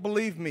case you don't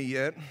believe me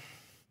yet.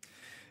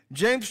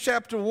 James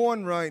chapter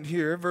 1 right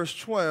here, verse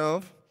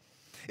 12.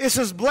 It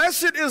says,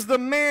 "Blessed is the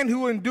man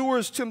who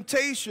endures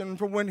temptation,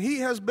 for when he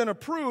has been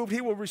approved,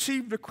 he will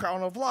receive the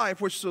crown of life,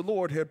 which the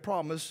Lord had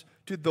promised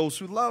to those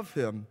who love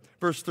him."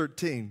 Verse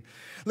 13,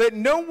 "Let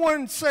no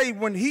one say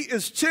when he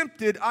is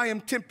tempted, I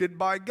am tempted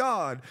by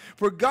God.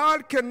 For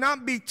God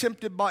cannot be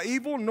tempted by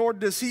evil, nor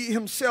does he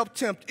himself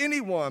tempt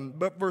anyone."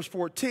 But verse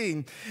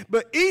 14,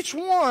 "But each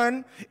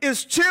one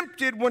is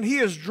tempted when he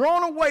is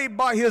drawn away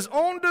by his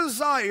own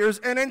desires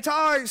and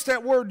enticed."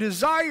 That word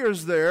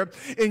desires there,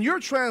 in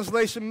your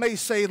translation may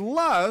say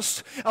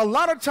lust. A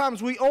lot of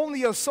times we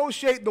only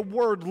associate the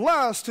word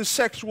lust to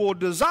sexual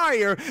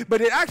desire, but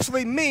it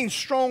actually means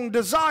strong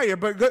desire.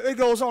 But it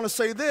goes on to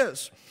say this: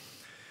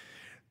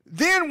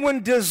 "Then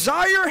when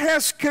desire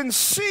has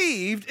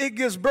conceived, it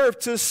gives birth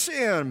to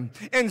sin.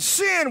 And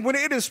sin, when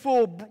it is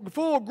full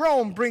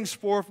grown, brings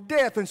forth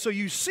death." And so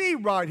you see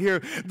right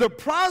here, the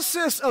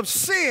process of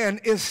sin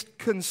is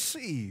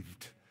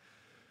conceived.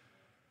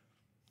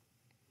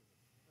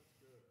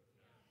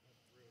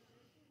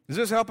 Is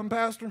this helping,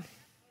 Pastor?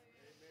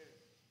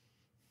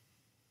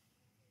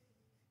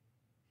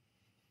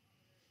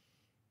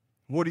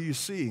 What are you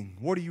seeing?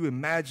 What are you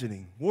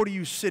imagining? What are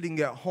you sitting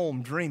at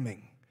home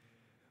dreaming?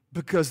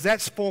 Because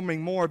that's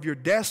forming more of your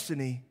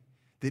destiny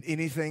than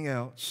anything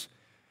else.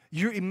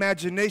 Your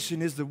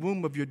imagination is the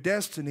womb of your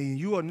destiny, and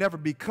you will never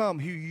become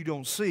who you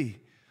don't see.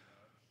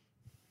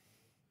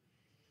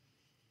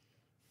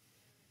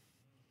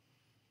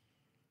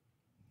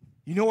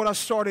 You know what I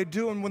started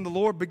doing when the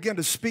Lord began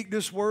to speak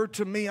this word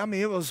to me? I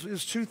mean, it was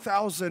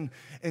 2006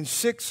 and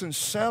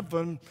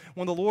 2007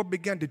 when the Lord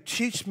began to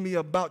teach me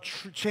about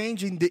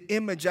changing the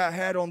image I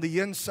had on the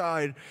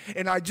inside.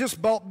 And I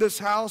just bought this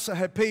house. I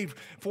had paid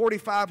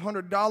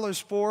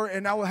 $4,500 for it,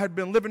 and I had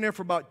been living there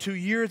for about 2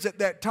 years at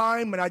that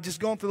time. And I just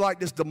gone through like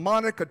this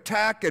demonic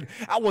attack, and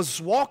I was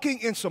walking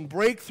in some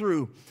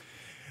breakthrough.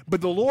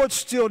 But the Lord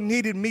still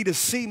needed me to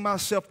see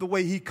myself the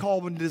way He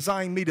called and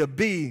designed me to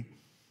be.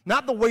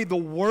 Not the way the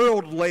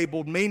world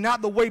labeled me,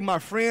 not the way my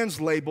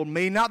friends labeled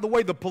me, not the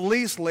way the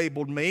police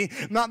labeled me,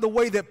 not the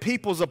way that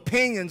people's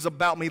opinions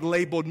about me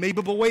labeled me,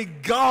 but the way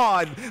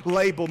God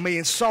labeled me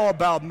and saw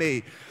about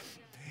me.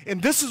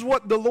 And this is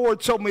what the Lord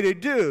told me to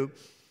do.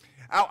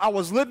 I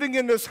was living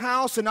in this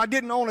house, and I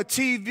didn't own a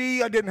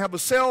TV, I didn't have a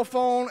cell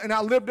phone, and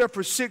I lived there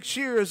for 6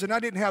 years, and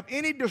I didn't have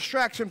any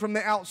distraction from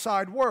the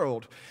outside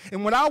world.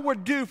 And what I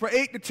would do for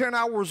 8 to 10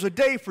 hours a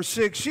day for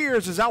 6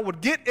 years is I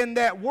would get in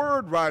that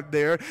word right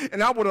there,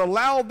 and I would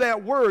allow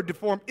that word to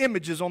form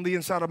images on the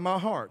inside of my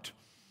heart.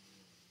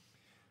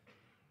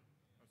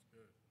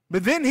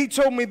 But then He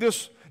told me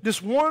this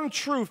one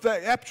truth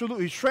that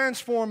absolutely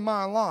transformed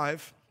my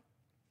life.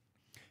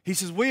 He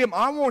says, William,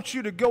 I want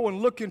you to go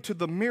and look into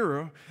the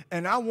mirror,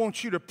 and I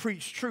want you to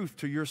preach truth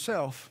to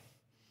yourself.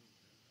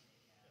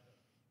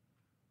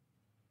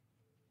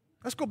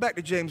 Let's go back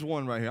to James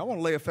 1 right here. I want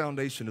to lay a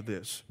foundation to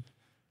this.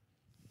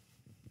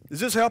 Is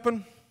this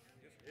helping?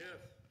 Yes.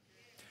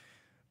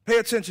 Pay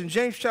attention.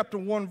 James chapter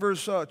 1,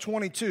 verse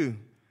 22.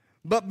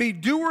 But be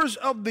doers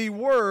of the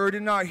word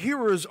and not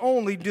hearers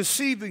only,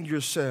 deceiving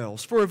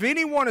yourselves. For if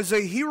anyone is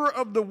a hearer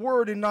of the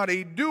word and not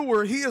a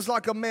doer, he is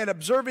like a man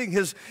observing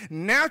his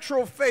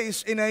natural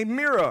face in a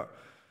mirror.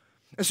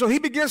 And so he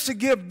begins to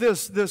give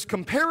this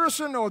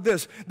comparison or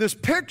this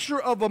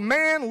picture of a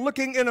man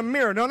looking in a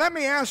mirror. Now let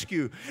me ask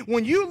you,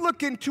 when you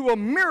look into a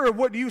mirror,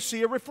 what do you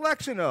see a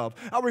reflection of?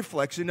 A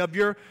reflection of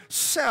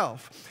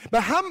yourself.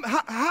 But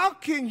how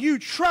can you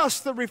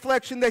trust the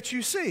reflection that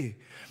you see?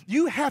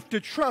 You have to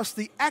trust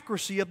the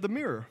accuracy of the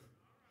mirror.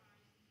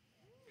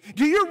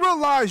 Do you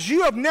realize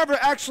you have never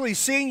actually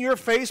seen your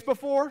face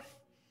before?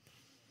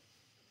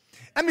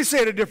 Let me say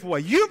it a different way.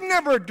 You've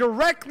never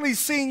directly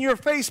seen your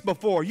face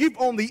before. You've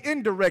only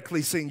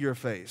indirectly seen your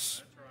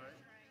face.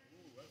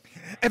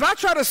 If I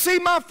try to see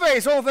my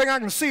face, the only thing I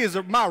can see is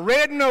my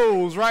red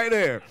nose right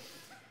there.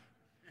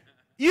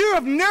 You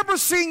have never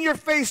seen your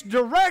face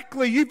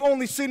directly. You've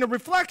only seen a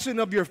reflection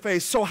of your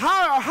face. So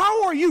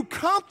how are you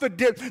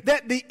confident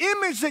that the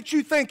image that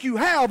you think you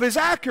have is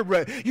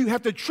accurate? You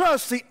have to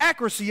trust the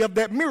accuracy of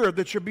that mirror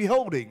that you're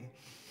beholding.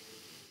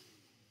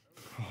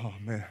 Oh,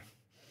 man.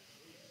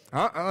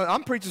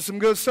 I'm preaching some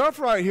good stuff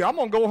right here. I'm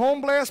going to go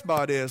home blessed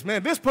by this. Man,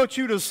 if this puts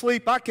you to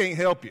sleep, I can't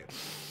help you.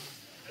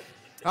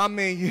 I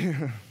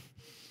mean,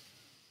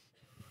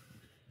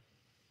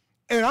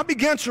 and I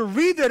began to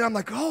read that. I'm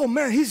like, oh,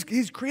 man,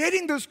 he's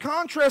creating this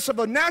contrast of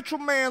a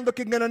natural man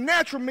looking in a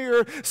natural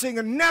mirror, seeing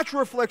a natural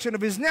reflection of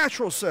his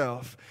natural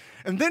self.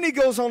 And then he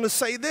goes on to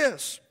say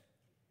this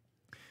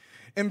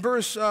in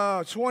verse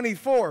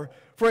 24.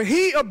 For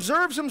he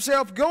observes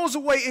himself, goes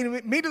away, and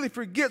immediately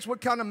forgets what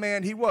kind of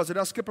man he was. Did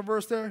I skip a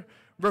verse there?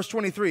 Verse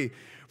 23.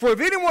 For if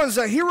anyone is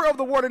a hearer of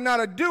the word and not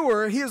a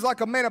doer, he is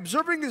like a man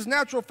observing his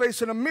natural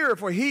face in a mirror.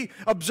 For he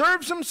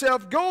observes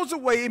himself, goes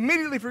away,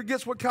 immediately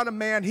forgets what kind of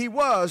man he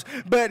was.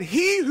 But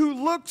he who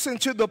looks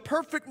into the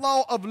perfect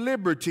law of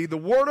liberty, the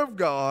word of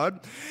God,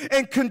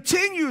 and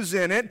continues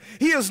in it,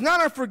 he is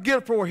not a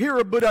forgetful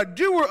hearer, but a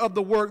doer of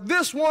the work.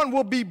 This one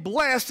will be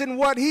blessed in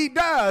what he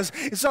does.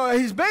 So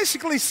he's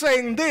basically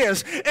saying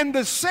this: in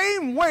the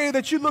same way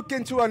that you look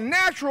into a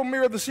natural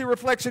mirror to see a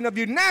reflection of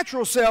your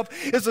natural self,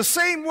 is the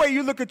same way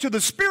you look into the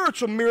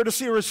spiritual mirror to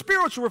see a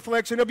spiritual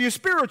reflection of your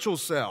spiritual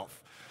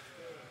self.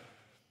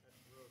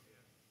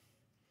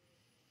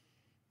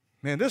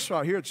 Man, this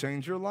right here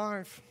changed your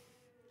life.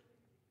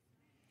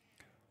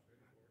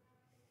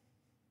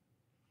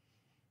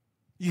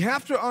 You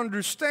have to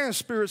understand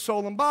spirit,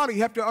 soul, and body.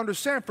 You have to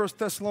understand 1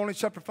 Thessalonians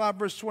chapter 5,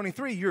 verse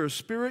 23. You're a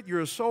spirit,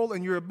 you're a soul,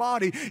 and you're a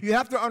body. You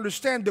have to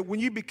understand that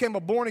when you became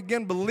a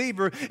born-again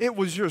believer, it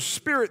was your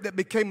spirit that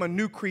became a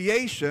new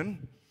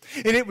creation.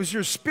 And it was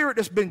your spirit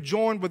that's been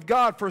joined with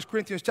God, 1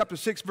 Corinthians chapter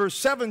 6, verse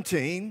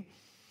 17.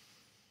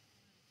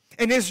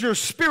 And it's your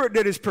spirit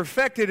that is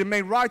perfected and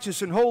made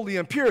righteous and holy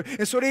and pure.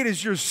 And so it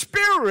is your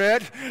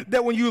spirit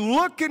that when you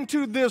look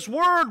into this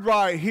word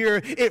right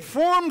here, it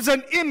forms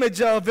an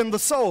image of in the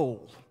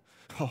soul.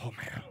 Oh,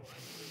 man.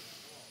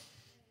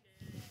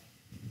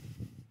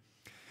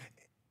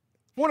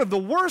 One of the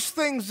worst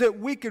things that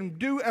we can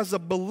do as a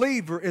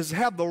believer is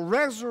have the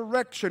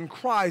resurrection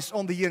Christ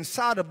on the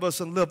inside of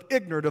us and live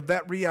ignorant of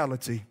that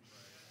reality.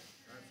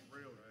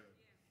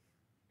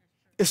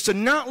 It's to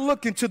not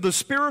look into the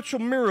spiritual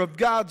mirror of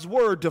God's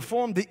word to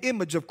form the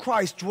image of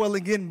Christ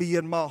dwelling in me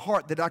in my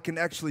heart that I can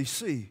actually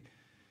see.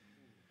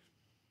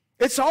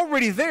 It's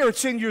already there.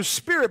 It's in your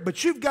spirit,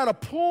 but you've got to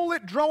pull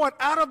it, draw it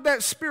out of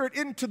that spirit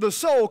into the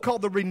soul,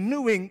 called the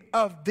renewing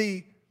of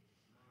the...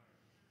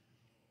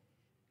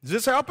 Is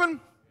this helping?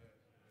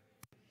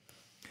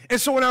 And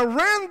so when I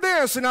ran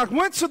this and I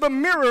went to the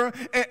mirror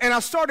and I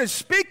started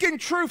speaking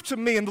truth to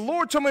me, and the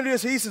Lord told me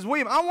this, he says,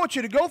 William, I want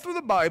you to go through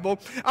the Bible.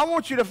 I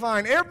want you to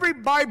find every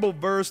Bible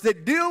verse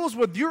that deals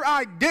with your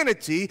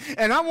identity,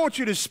 and I want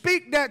you to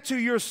speak that to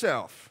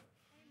yourself.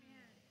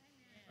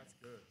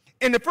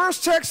 And the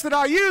first text that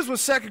I used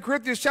was 2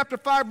 Corinthians chapter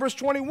 5, verse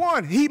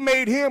 21. He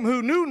made him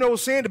who knew no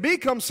sin to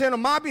become sin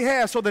on my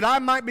behalf so that I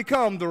might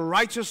become the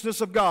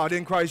righteousness of God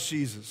in Christ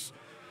Jesus.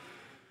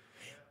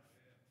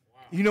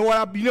 You know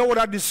what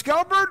I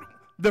discovered?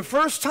 The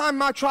first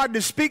time I tried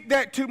to speak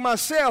that to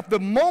myself, the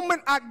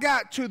moment I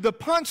got to the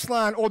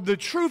punchline or the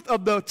truth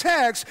of the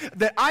text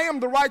that I am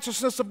the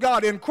righteousness of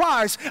God in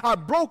Christ, I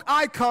broke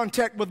eye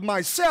contact with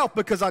myself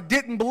because I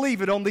didn't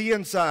believe it on the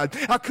inside.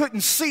 I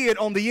couldn't see it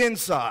on the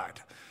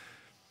inside.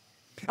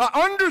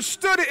 I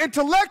understood it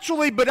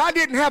intellectually, but I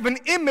didn't have an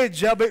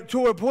image of it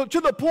to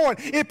the point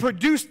it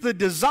produced the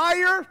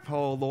desire.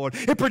 Oh, Lord.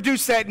 It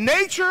produced that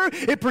nature.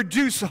 It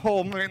produced,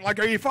 oh, man, like,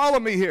 are you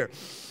following me here?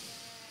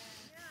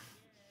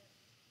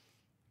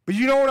 But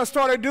you know what I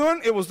started doing?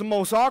 It was the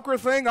most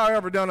awkward thing I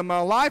ever done in my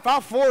life. I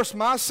forced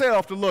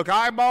myself to look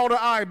eyeball to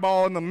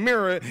eyeball in the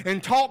mirror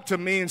and talk to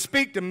me and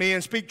speak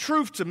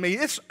truth to me.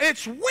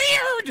 It's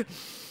weird.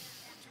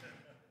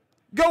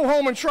 Go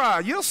home and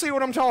try. You'll see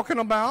what I'm talking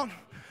about.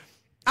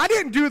 I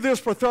didn't do this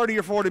for 30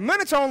 or 40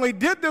 minutes. I only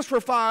did this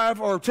for 5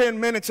 or 10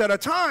 minutes at a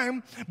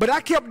time, but I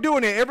kept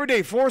doing it every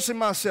day, forcing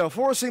myself.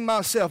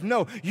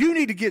 No, you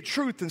need to get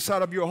truth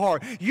inside of your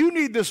heart. You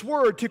need this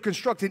word to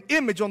construct an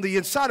image on the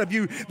inside of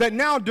you that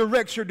now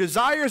directs your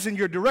desires and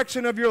your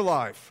direction of your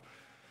life.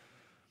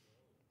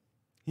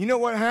 You know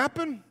what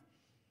happened?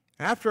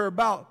 After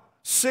about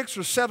 6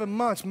 or 7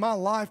 months, my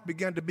life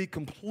began to be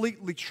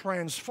completely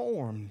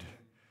transformed.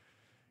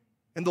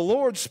 And the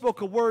Lord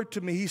spoke a word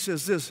to me. He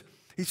says this.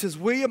 He says,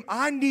 William,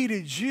 I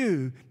needed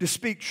you to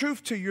speak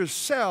truth to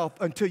yourself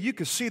until you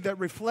could see that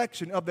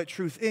reflection of that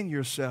truth in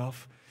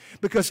yourself.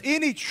 Because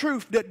any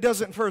truth that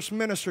doesn't first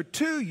minister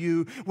to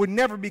you would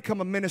never become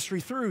a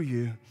ministry through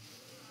you.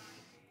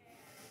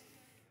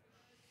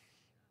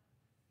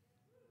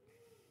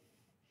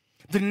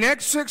 The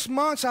next 6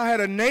 months, I had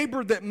a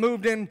neighbor that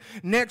moved in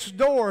next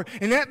door.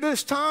 And at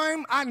this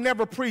time, I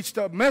never preached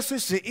a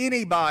message to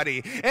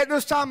anybody. At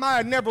this time, I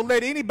had never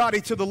led anybody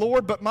to the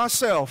Lord but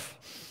myself.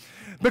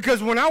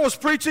 Because when I was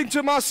preaching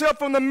to myself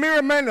in the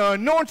mirror, man, the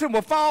anointing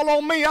would fall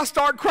on me. I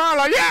started crying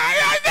like, yeah,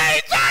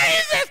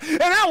 Jesus.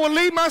 And I would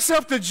lead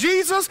myself to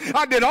Jesus.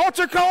 I did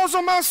altar calls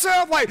on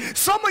myself. Like,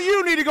 some of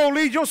you need to go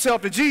lead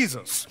yourself to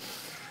Jesus.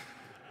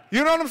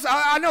 You know what I'm saying?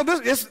 I know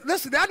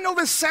I know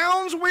this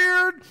sounds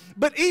weird,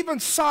 but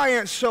even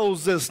science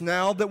shows this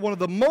now, that one of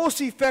the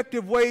most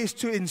effective ways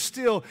to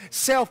instill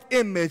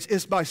self-image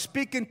is by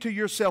speaking to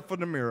yourself in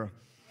the mirror.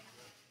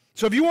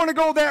 So if you want to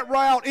go that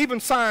route, even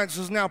science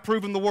has now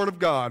proven the Word of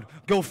God.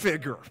 Go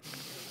figure.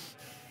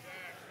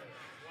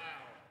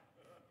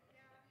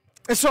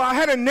 And so I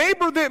had a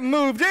neighbor that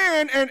moved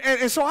in,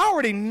 and so I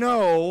already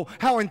know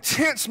how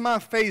intense my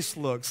face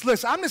looks.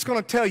 Listen, I'm just going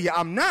to tell you,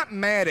 I'm not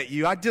mad at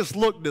you. I just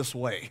look this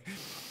way.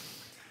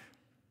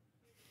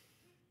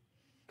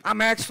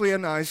 I'm actually a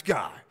nice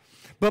guy.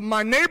 But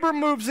my neighbor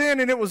moves in,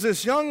 and it was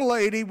this young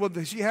lady.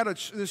 She had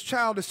this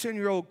child, a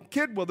 10-year-old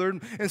kid with her.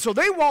 And so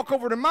they walk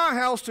over to my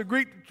house to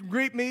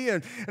greet me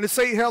and to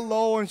say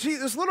hello. And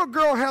this little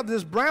girl had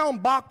this brown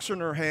box in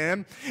her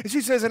hand. And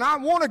she says, and I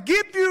want to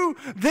give you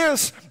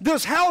this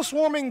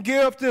housewarming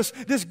gift,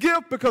 this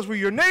gift because we're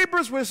your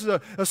neighbors. This is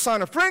a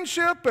sign of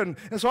friendship. And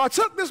so I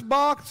took this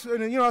box,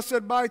 and I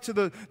said bye to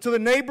the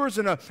neighbors.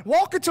 And I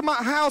walk into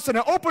my house, and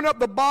I open up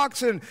the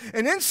box. And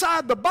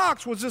inside the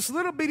box was this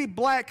little bitty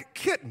black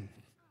kitten.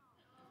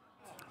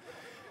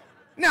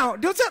 Now,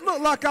 does that look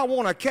like I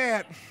want a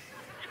cat?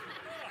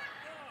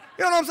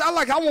 You know what I'm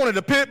saying? I wanted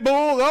a pit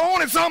bull. I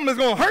wanted something that's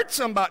going to hurt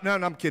somebody. No,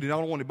 I'm kidding. I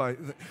don't want anybody.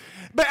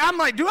 But I'm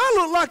like, do I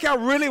look like I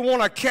really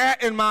want a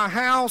cat in my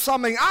house? I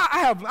mean,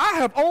 I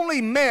have only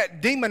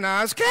met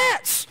demonized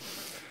cats.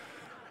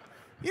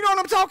 You know what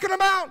I'm talking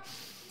about?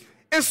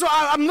 And so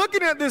I'm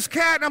looking at this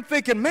cat, and I'm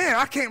thinking, man,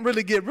 I can't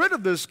really get rid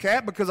of this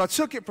cat because I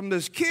took it from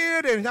this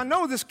kid, and I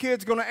know this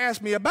kid's going to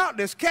ask me about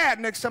this cat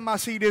next time I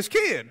see this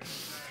kid.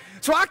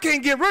 So I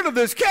can't get rid of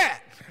this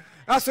cat.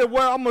 I said,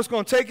 well, I'm just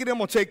going to take it. I'm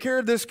going to take care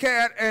of this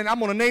cat, and I'm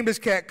going to name this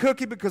cat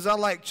Cookie because I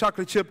like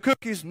chocolate chip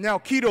cookies, now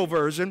keto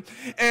version.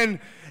 And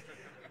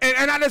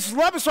I just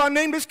love it, so I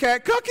named this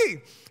cat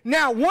Cookie.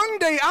 Now, one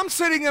day I'm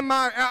sitting in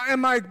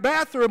my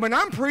bathroom, and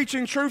I'm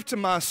preaching truth to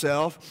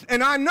myself,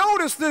 and I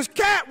noticed this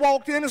cat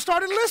walked in and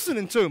started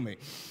listening to me.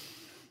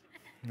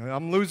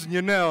 I'm losing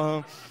you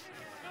now,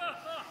 huh?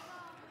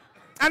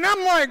 And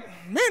I'm like,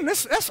 man,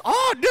 that's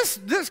odd.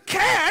 This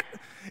cat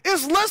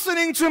is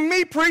listening to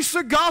me preach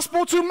the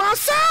gospel to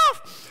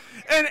myself.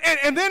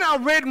 And then I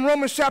read in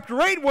Romans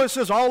chapter 8 where it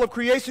says all of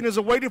creation is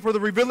awaiting for the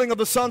revealing of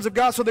the sons of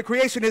God so that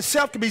creation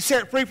itself can be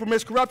set free from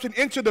its corruption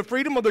into the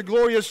freedom of the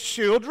glorious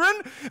children.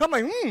 I'm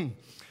like,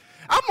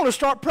 I'm going to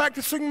start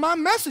practicing my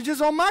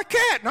messages on my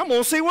cat, and I'm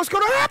going to see what's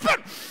going to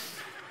happen.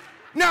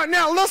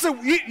 Now listen,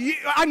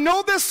 I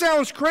know this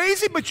sounds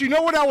crazy, but you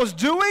know what I was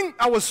doing?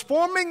 I was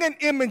forming an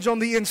image on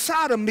the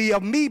inside of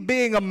me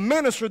being a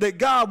minister that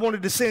God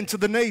wanted to send to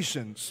the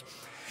nations.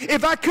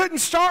 If I couldn't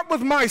start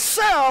with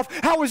myself,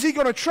 how is he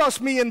going to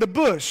trust me in the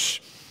bush?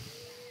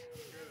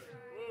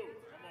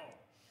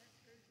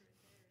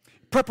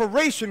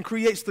 Preparation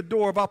creates the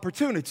door of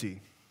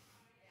opportunity.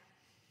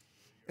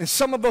 And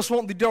some of us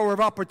want the door of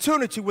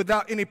opportunity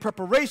without any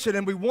preparation,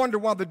 and we wonder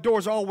why the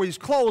doors are always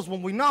closed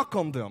when we knock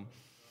on them.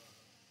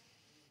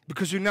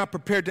 Because you're not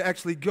prepared to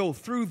actually go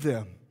through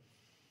them.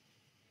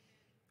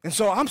 And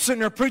so I'm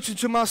sitting there preaching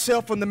to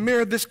myself in the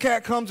mirror. This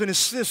cat comes and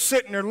is just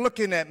sitting there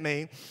looking at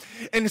me.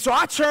 And so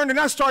I turned and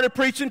I started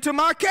preaching to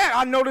my cat.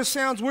 I know this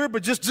sounds weird,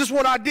 but just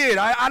what I did.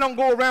 I don't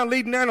go around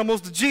leading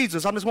animals to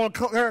Jesus. I just want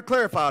to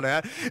clarify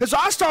that. And so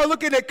I started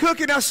looking at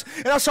Cookie and I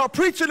started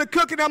preaching to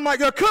Cookie. And I'm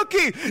like,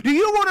 Cookie, do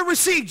you want to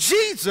receive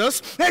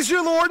Jesus as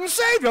your Lord and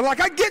Savior?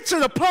 Like, I get to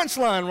the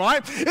punchline,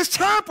 right? It's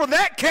time for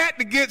that cat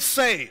to get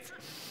saved.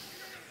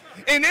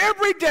 And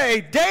every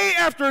day, day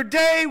after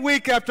day,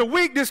 week after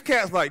week, this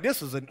cat's like,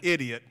 this is an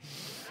idiot.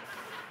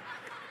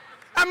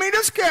 I mean,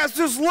 this cat's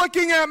just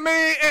looking at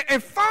me,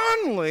 and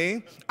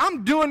finally,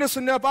 I'm doing this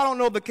enough. I don't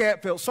know if the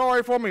cat felt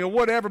sorry for me or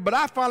whatever, but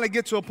I finally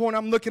get to a point.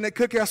 I'm looking at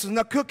Cookie. I said,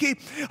 now, Cookie,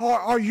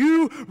 are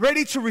you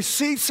ready to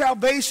receive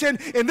salvation?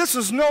 And this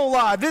is no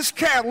lie. This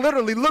cat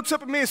literally looks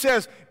up at me and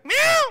says,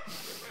 meow.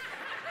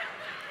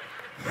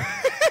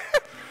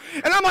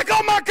 And I'm like,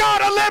 oh, my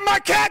God, I led my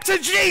cat to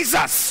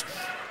Jesus.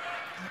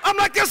 I'm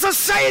like, this is a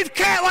saved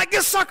cat. Like,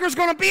 this sucker's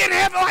going to be in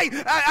heaven. Like,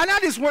 and I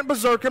just went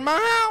berserk in my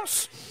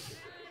house.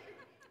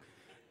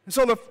 And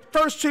so the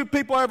first two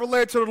people I ever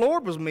led to the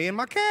Lord was me and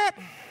my cat.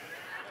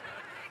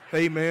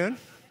 Amen.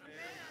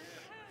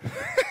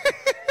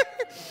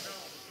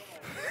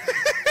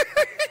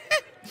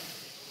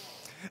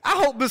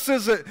 I hope this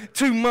isn't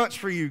too much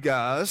for you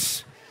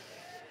guys.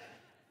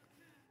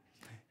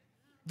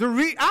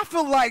 I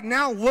feel like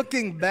now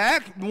looking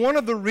back, one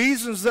of the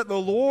reasons that the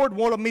Lord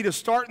wanted me to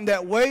start in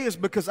that way is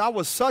because I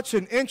was such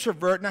an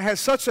introvert and I had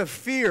such a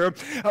fear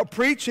of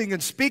preaching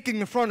and speaking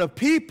in front of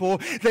people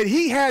that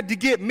he had to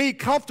get me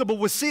comfortable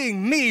with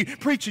seeing me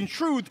preaching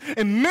truth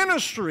and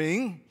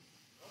ministering.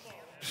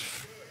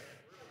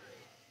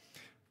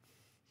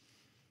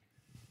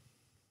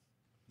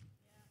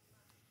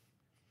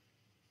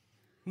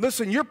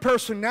 Listen, your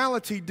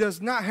personality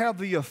does not have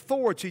the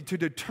authority to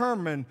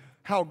determine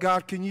how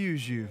God can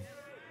use you.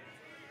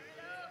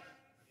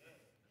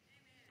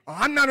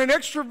 I'm not an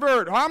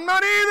extrovert. I'm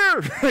not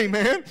either.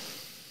 Amen.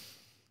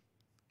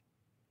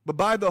 But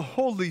by the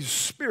Holy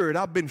Spirit,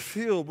 I've been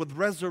filled with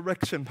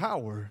resurrection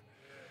power.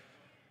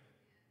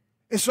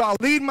 And so I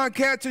lead my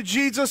cat to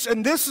Jesus,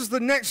 and this is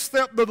the next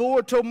step the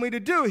Lord told me to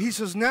do. He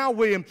says, now,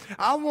 William,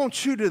 I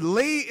want you to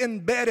lay in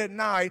bed at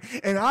night,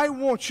 and I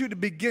want you to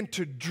begin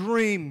to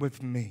dream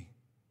with me.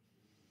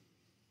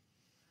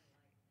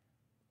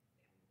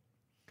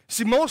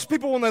 See, most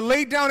people, when they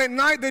lay down at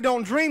night, they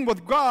don't dream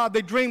with God,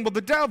 they dream with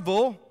the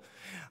devil.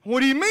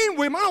 What do you mean,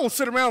 William? I don't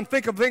sit around and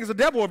think of things of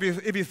the devil.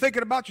 If you're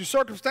thinking about your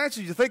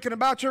circumstances, you're thinking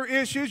about your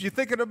issues, you're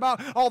thinking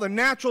about all the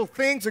natural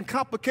things and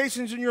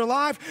complications in your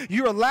life,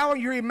 you're allowing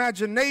your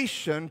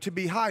imagination to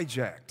be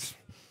hijacked.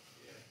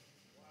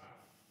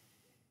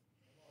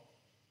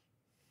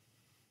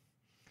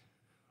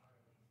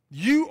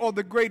 You are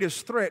the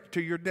greatest threat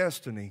to your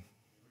destiny.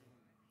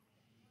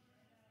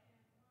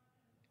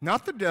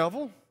 Not the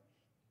devil.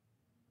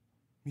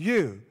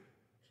 You,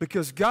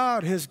 because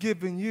God has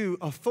given you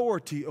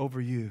authority over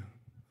you.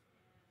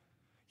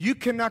 You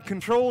cannot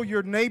control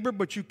your neighbor,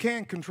 but you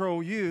can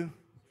control you.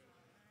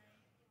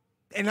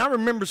 And I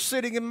remember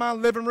sitting in my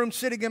living room,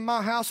 sitting in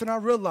my house, and I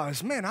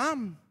realized, man,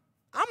 I'm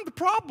the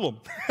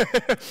problem.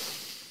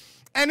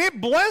 And it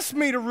blessed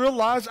me to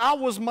realize I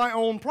was my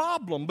own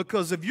problem,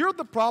 because if you're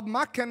the problem,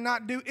 I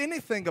cannot do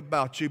anything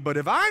about you. But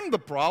if I'm the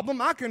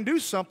problem, I can do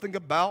something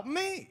about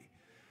me.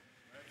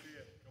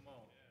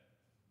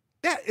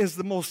 That is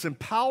the most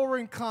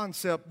empowering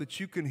concept that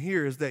you can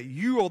hear, is that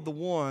you are the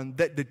one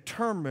that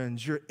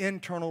determines your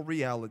internal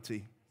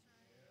reality.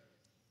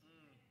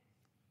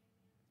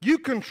 You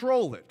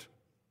control it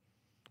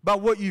by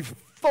what you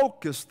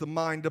focus the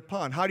mind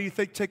upon. How do you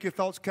take your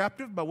thoughts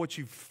captive? By what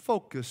you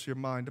focus your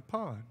mind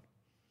upon.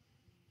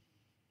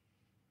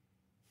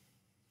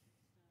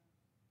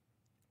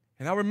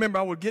 And I remember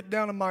I would get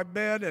down in my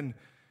bed and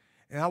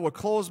I would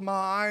close my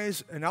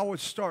eyes and I would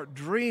start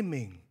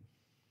dreaming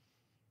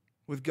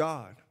with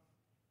God.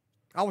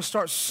 I would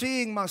start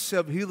seeing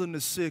myself healing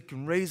the sick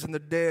and raising the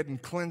dead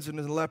and cleansing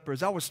the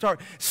lepers. I would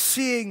start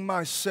seeing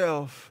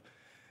myself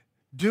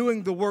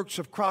doing the works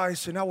of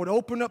Christ, and I would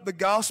open up the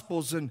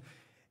Gospels and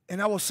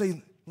I would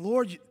say,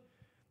 Lord,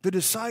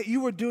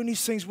 you were doing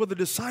these things with the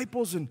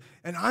disciples, and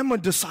I'm a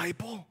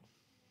disciple.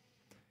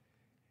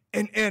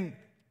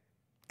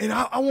 And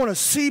I want to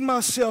see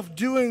myself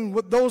doing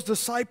what those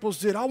disciples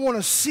did. I want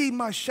to see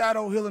my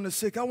shadow healing the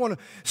sick. I want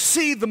to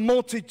see the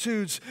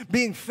multitudes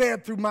being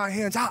fed through my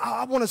hands.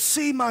 I want to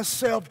see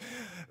myself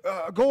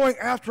going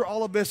after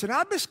all of this. And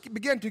I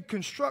began to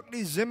construct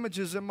these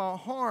images in my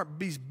heart,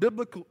 these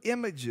biblical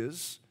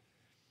images.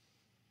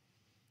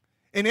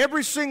 And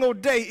every single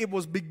day, it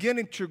was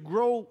beginning to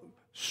grow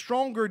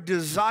stronger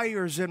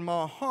desires in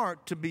my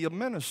heart to be a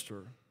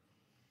minister.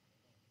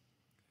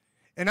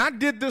 And I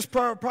did this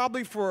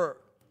probably for,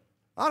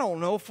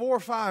 4 or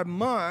 5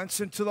 months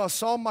until I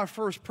saw my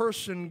first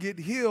person get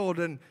healed.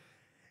 And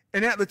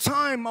at the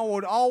time, I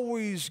would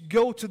always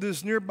go to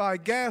this nearby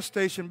gas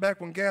station back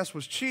when gas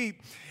was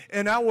cheap.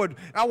 And I would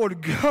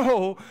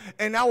go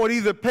and I would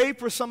either pay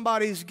for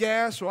somebody's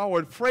gas or I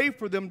would pray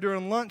for them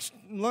during lunch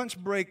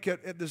break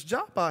at this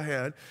job I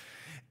had.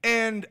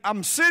 And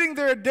I'm sitting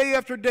there day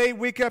after day,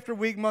 week after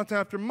week, month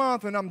after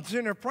month, and I'm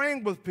sitting there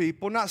praying with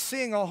people, not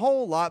seeing a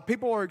whole lot.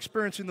 People are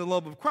experiencing the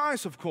love of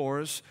Christ, of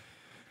course.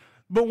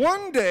 But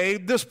one day,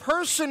 this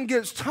person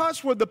gets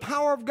touched with the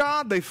power of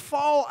God. They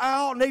fall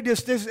out, and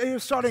they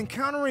start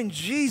encountering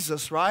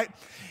Jesus, right?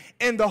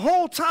 And the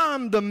whole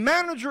time, the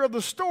manager of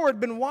the store had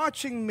been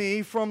watching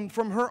me from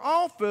her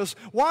office,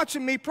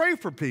 watching me pray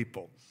for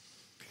people.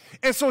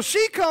 And so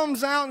she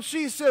comes out and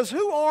she says,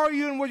 who are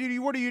you and what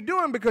are you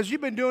doing? Because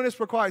you've been doing this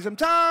for quite some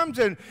time,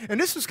 and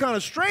this is kind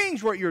of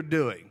strange what you're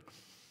doing.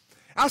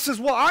 I says,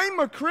 well, I'm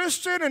a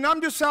Christian, and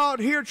I'm just out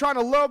here trying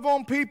to love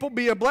on people,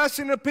 be a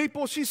blessing to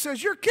people. She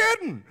says, you're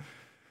kidding.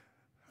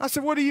 I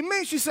said, what do you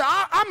mean? She said,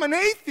 I'm an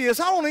atheist.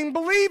 I don't even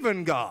believe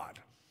in God.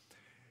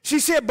 She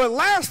said, but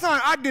last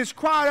night I just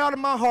cried out in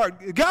my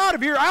heart, God,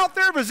 if you're out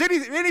there, if there's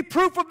any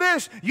proof of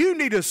this, you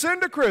need to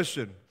send a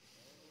Christian.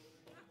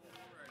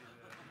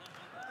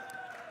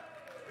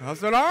 I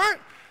said, all right.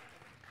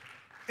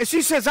 And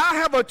she says, I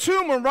have a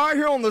tumor right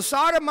here on the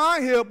side of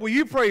my hip. Will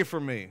you pray for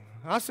me?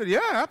 I said,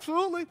 yeah,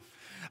 absolutely.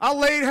 I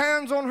laid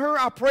hands on her.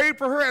 I prayed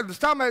for her. At this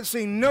time, I had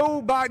seen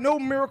no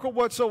miracle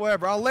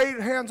whatsoever. I laid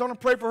hands on her,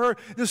 prayed for her.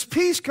 This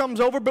peace comes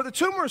over, but the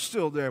tumor is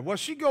still there. Well,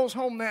 she goes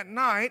home that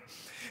night.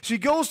 She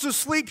goes to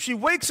sleep. She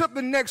wakes up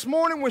the next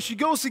morning. When she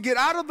goes to get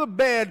out of the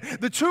bed,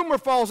 the tumor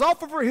falls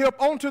off of her hip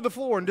onto the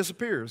floor and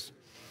disappears.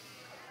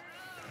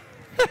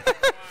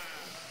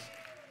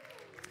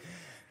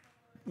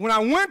 When I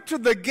went to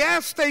the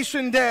gas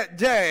station that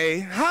day,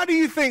 how do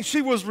you think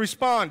she was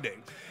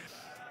responding?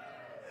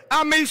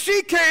 I mean,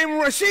 she came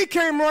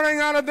running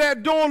out of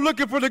that door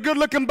looking for the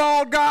good-looking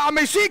bald guy. I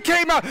mean, she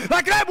came out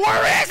like that,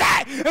 where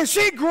is it? And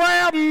she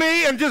grabbed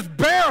me and just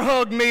bear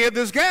hugged me at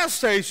this gas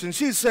station.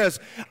 She says,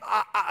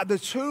 the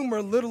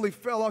tumor literally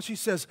fell off. She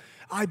says,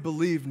 I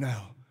believe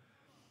now.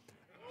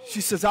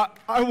 She says, I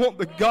want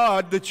the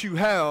God that you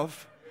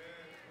have.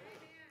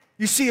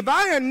 You see, if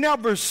I had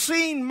never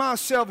seen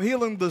myself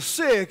healing the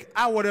sick,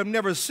 I would have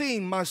never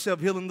seen myself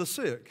healing the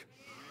sick.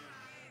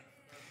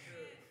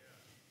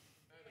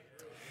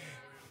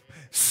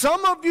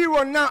 Some of you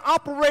are not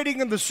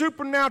operating in the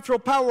supernatural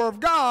power of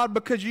God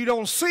because you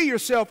don't see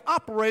yourself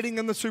operating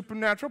in the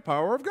supernatural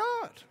power of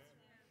God.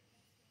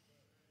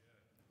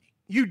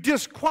 You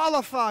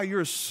disqualify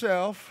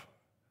yourself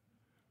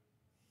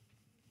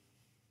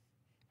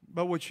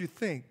by what you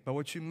think, by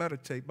what you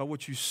meditate, by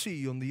what you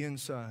see on the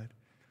inside.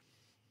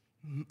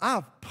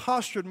 I've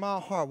postured my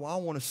heart where I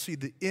want to see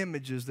the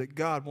images that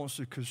God wants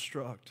to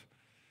construct.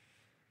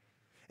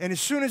 And as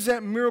soon as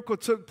that miracle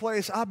took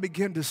place, I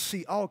began to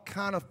see all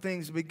kind of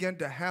things begin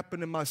to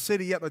happen in my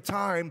city. At the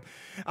time,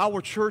 our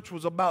church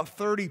was about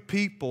 30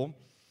 people.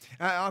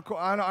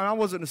 I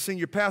wasn't a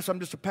senior pastor. I'm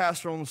just a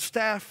pastor on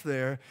staff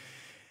there.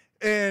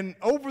 And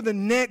over the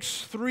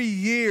next 3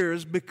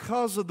 years,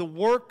 because of the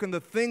work and the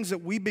things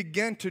that we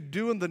began to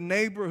do in the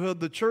neighborhood,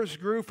 the church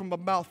grew from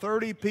about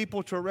 30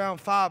 people to around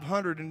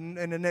 500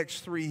 in the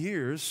next 3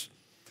 years.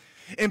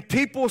 And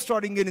people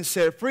started getting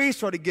set free,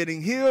 started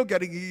getting healed,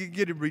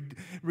 getting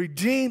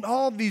redeemed,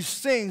 all these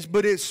things.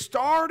 But it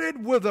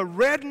started with a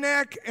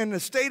redneck in the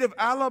state of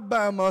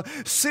Alabama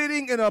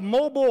sitting in a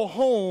mobile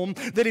home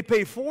that he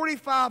paid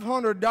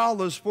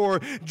 $4,500 for,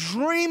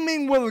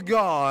 dreaming with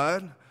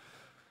God.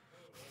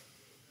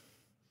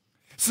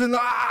 So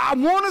I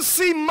want to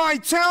see my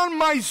town,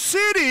 my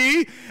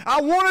city,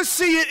 I want to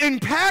see it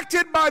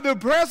impacted by the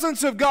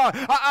presence of God.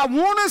 I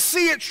want to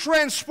see it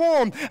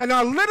transformed. And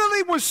I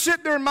literally would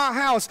sit there in my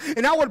house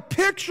and I would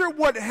picture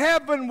what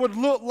heaven would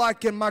look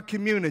like in my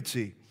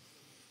community.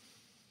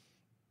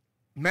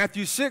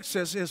 Matthew 6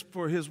 says, it's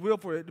for his will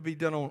for it to be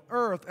done on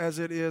earth as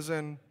it is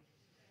in.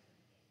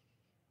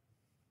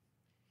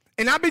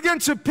 And I began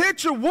to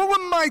picture, what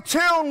would my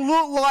town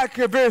look like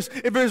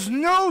if there's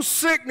no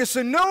sickness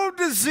and no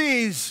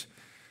disease?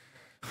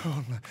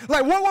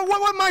 Like, what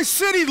would my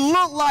city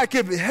look like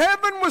if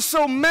heaven was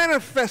so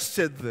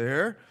manifested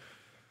there?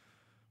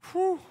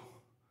 Whew.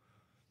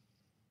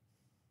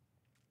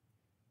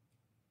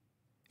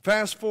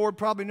 Fast forward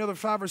probably another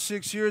 5 or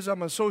 6 years,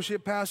 I'm an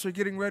associate pastor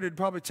getting ready to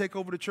probably take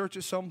over the church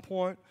at some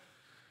point.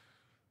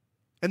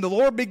 And the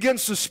Lord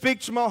begins to speak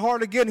to my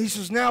heart again. He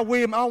says, now,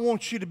 William, I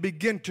want you to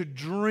begin to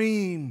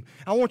dream.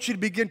 I want you to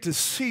begin to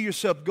see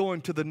yourself going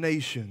to the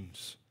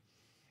nations.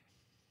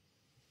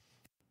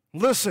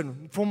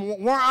 Listen,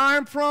 from where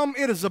I'm from,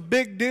 it is a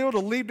big deal to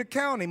leave the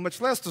county,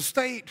 much less the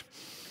state.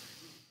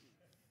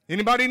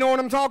 Anybody know what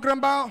I'm talking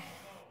about?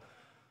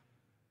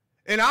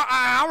 And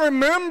I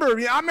remember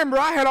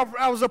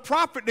I was a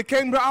prophet that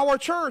came to our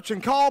church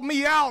and called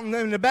me out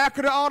in the back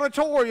of the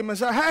auditorium and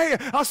said, hey,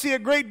 I see a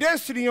great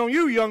destiny on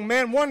you, young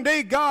man. One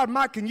day God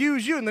might can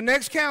use you in the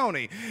next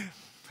county.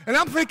 And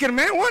I'm thinking,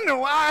 man,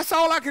 that's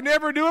all I could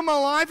ever do in my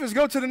life is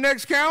go to the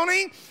next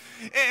county.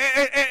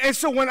 And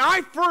so when I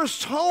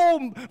first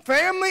told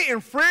family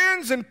and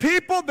friends and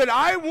people that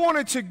I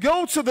wanted to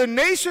go to the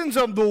nations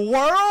of the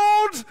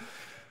world,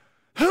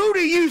 who do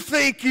you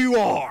think you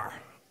are?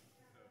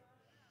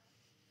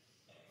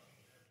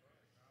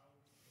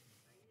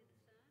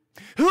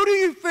 Who do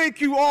you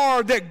think you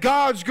are that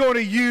God's going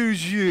to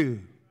use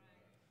you?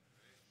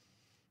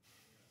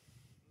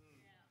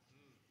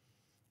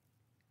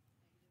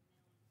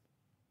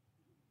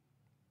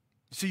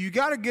 So you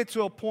got to get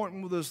to a point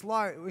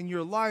in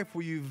your life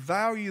where you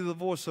value the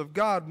voice of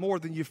God more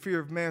than you fear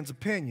of man's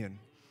opinion.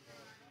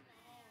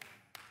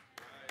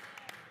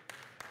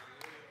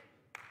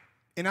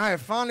 And I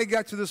have finally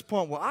got to this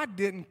point where I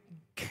didn't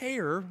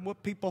care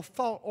what people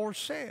thought or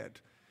said.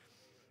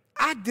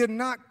 I did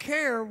not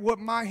care what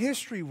my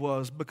history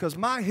was, because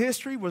my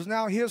history was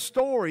now his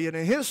story. And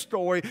in his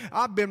story,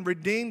 I've been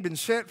redeemed and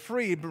set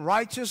free,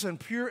 righteous and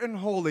pure and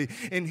holy.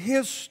 In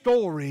his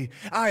story,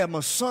 I am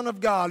a son of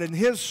God. In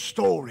his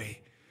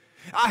story,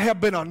 I have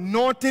been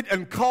anointed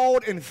and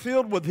called and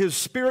filled with his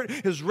spirit,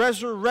 his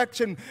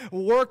resurrection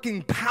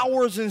working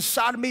powers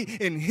inside of me.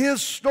 In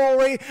his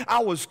story, I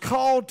was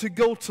called to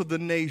go to the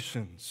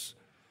nations.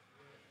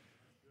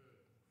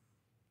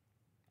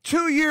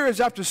 2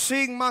 years after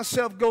seeing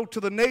myself go to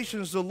the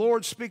nations, the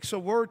Lord speaks a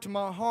word to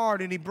my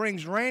heart, and he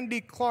brings Randy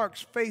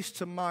Clark's face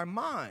to my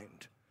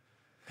mind.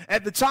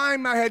 At the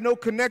time, I had no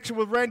connection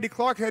with Randy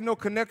Clark, I had no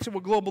connection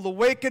with Global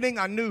Awakening.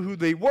 I knew who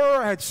they were,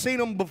 I had seen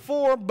them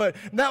before, but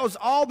that was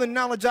all the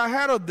knowledge I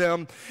had of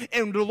them.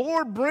 And the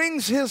Lord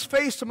brings his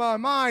face to my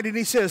mind, and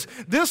he says,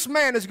 this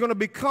man is going to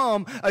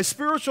become a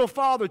spiritual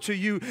father to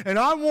you, and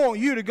I want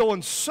you to go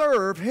and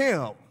serve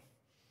him.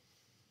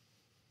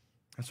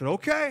 I said,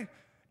 okay.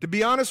 To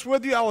be honest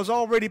with you, I was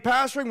already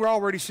pastoring. We're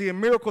already seeing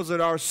miracles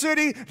at our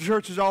city. The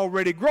church is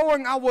already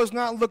growing. I was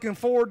not looking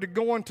forward to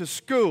going to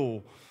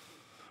school,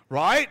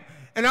 right?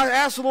 And I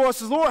asked the Lord, I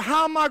said, Lord,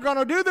 how am I going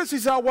to do this? He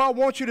said, well, I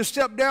want you to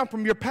step down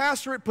from your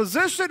pastorate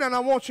position, and I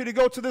want you to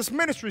go to this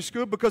ministry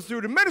school, because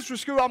through the ministry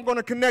school, I'm going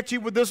to connect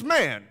you with this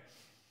man.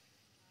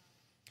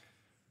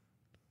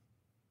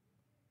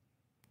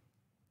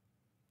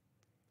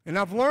 And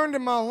I've learned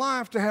in my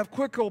life to have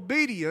quick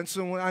obedience.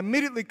 And when I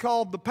immediately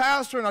called the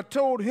pastor and I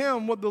told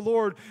him what the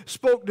Lord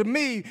spoke to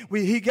me,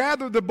 he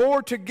gathered the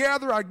board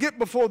together. I get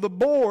before the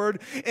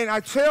board and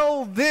I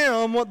tell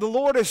them what the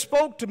Lord has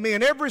spoke to me.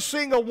 And every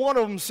single one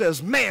of them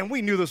says, man,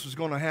 we knew this was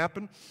going to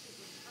happen.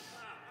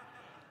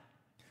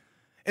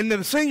 And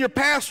the senior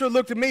pastor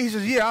looked at me. He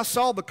says, yeah, I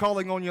saw the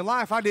calling on your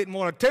life. I didn't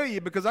want to tell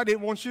you because I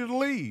didn't want you to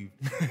leave.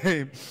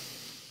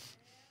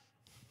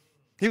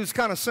 He was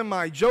kind of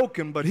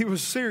semi-joking, but he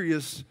was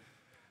serious.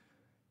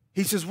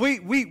 He says,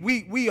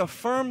 we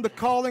affirm the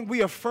calling,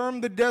 we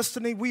affirm the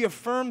destiny, we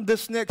affirm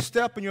this next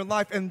step in your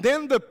life. And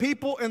then the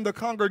people in the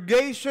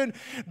congregation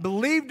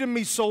believed in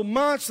me so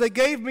much, they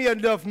gave me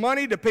enough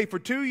money to pay for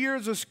 2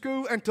 years of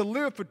school and to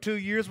live for 2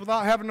 years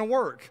without having to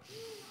work.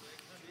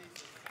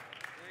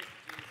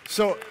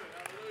 So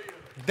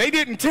they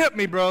didn't tip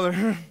me,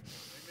 brother.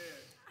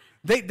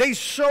 They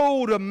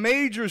sowed a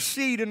major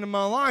seed into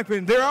my life,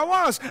 and there I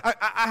was.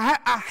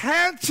 I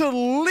had to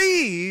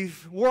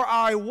leave where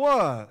I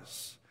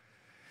was.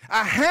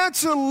 I had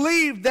to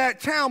leave that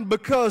town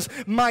because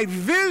my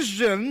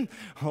vision,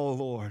 oh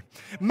Lord,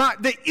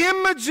 the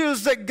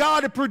images that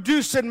God had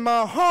produced in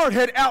my heart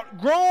had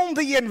outgrown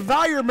the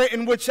environment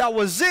in which I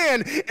was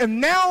in, and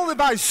now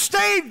if I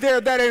stayed there,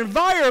 that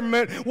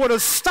environment would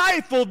have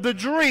stifled the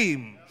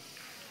dream.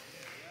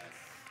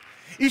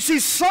 You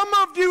see, some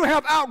of you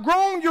have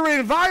outgrown your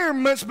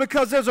environments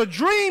because there's a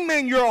dream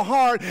in your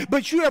heart,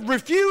 but you have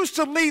refused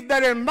to leave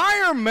that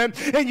environment,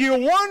 and you're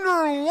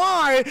wondering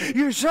why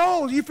you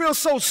feel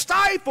so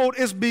stifled.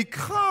 Is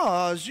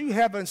because you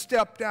haven't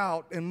stepped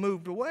out and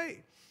moved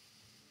away.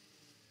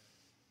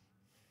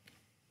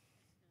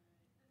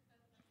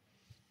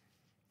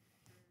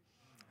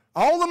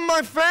 All of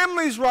my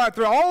family's right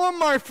there. All of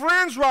my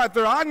friends right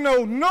there. I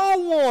know no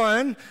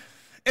one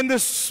in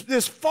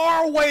this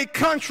faraway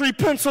country,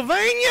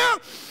 Pennsylvania.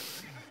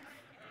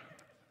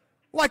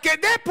 Like at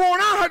that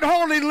point, I had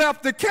hardly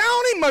left the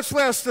county, much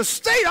less the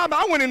state.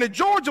 I went into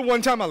Georgia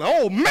one time. I was like,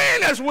 oh man,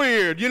 that's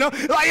weird, you know.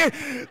 Like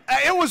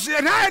it was,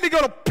 and I had to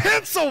go to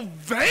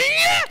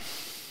Pennsylvania.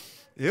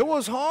 It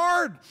was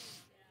hard.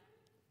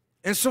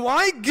 And so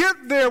I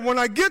get there. When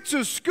I get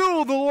to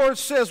school, the Lord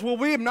says, well,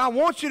 William, I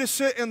want you to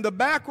sit in the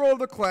back row of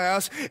the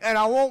class, and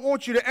I won't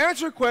want you to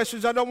answer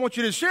questions. I don't want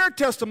you to share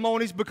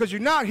testimonies because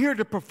you're not here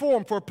to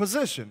perform for a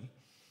position.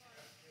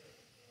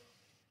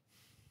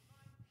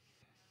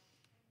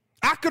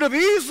 I could have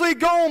easily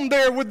gone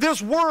there with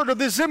this word or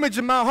this image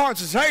in my heart and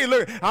says, hey,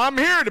 look, I'm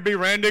here to be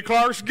Randy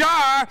Clark's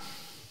guy,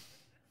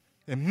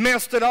 and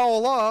messed it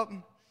all up.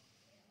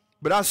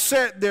 But I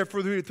sat there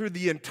through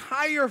the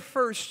entire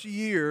first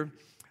year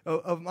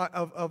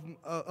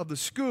of the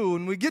school,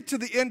 and we get to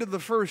the end of the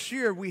first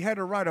year, we had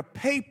to write a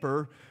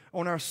paper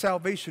on our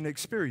salvation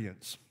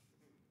experience.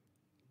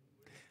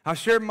 I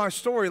shared my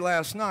story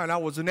last night. I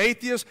was an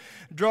atheist,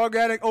 drug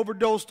addict,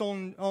 overdosed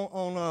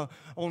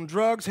on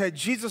drugs. Had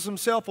Jesus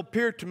himself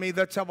appeared to me,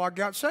 that's how I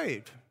got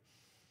saved.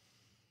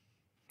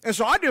 And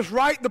so I just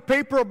write the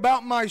paper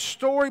about my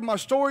story. My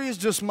story is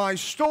just my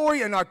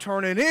story, and I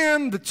turn it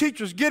in. The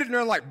teachers get it, and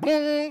they're like,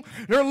 boom.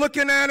 They're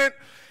looking at it.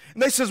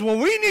 And they says, well,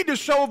 we need to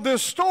show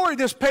this story,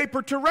 this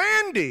paper, to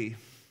Randy.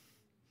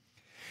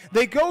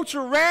 They go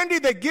to Randy.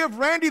 They give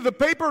Randy the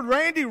paper.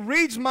 Randy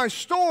reads my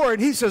story,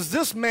 and he says,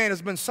 this man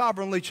has been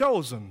sovereignly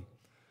chosen.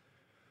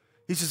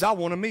 He says, I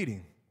want to meet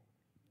him.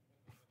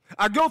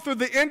 I go through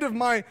the end of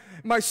my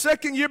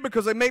second year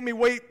because they made me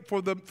wait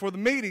for the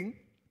meeting.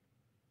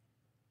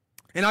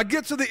 And I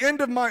get to the end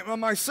of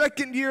my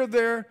second year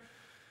there,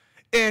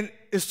 and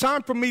it's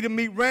time for me to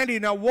meet Randy.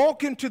 And I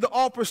walk into the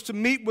office to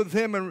meet with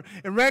him, and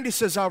Randy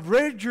says, I've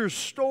read your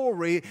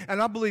story,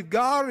 and I believe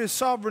God has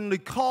sovereignly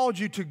called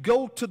you to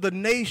go to the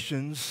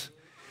nations,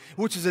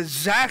 which is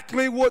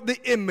exactly what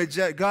the image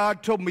that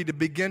God told me to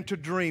begin to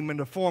dream and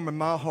to form in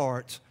my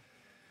heart.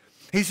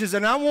 He says,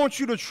 and I want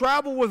you to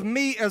travel with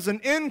me as an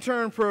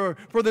intern for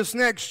this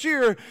next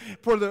year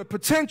for the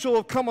potential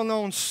of coming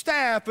on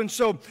staff. And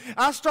so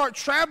I start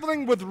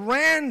traveling with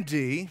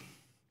Randy.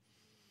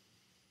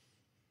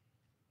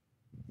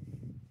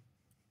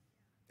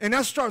 And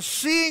I start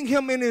seeing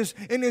him in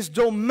his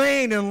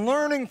domain and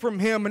learning from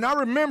him. And I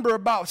remember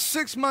about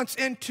 6 months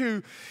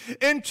into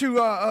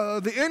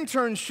the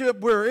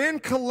internship, we're in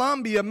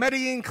Colombia,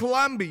 Medellin,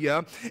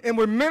 Colombia, and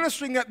we're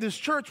ministering at this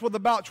church with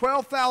about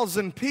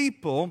 12,000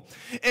 people.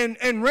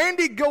 And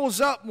Randy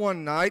goes up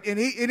one night, and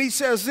he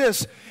says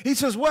this. He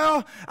says,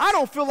 well, I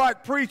don't feel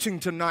like preaching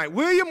tonight.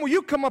 William, will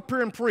you come up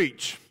here and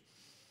preach?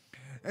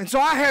 And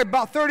so I had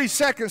about 30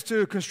 seconds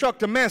to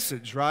construct a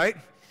message, right?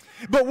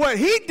 But what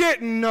he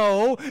didn't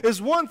know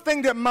is one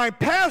thing that my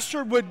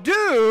pastor would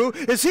do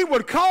is he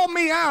would call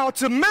me out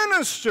to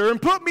minister and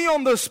put me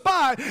on the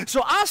spot.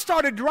 So I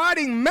started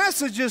writing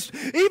messages,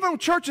 even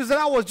churches that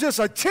I was just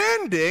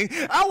attending.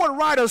 I would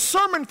write a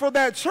sermon for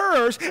that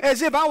church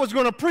as if I was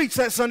going to preach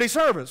that Sunday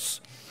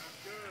service.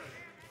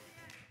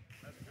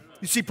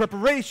 You see,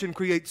 preparation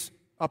creates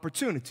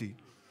opportunity.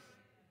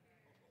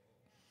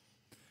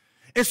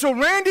 And so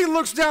Randy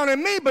looks down at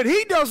me, but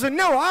he doesn't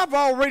know I've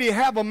already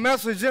have a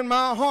message in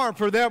my heart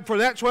for that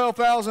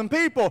 12,000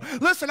 people.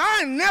 Listen,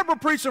 I ain't never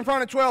preached in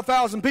front of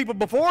 12,000 people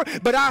before,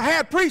 but I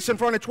had preached in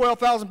front of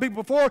 12,000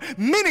 people before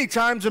many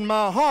times in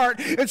my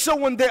heart. And so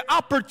when the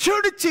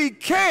opportunity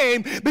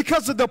came,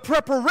 because of the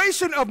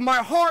preparation of my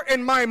heart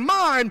and my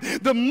mind,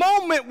 the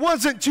moment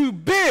wasn't too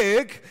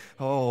big.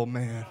 Oh,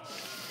 man.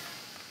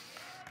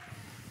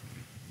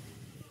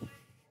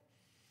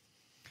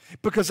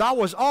 Because I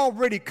was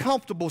already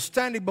comfortable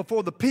standing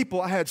before the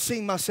people I had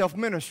seen myself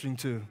ministering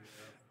to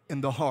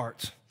in the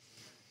heart.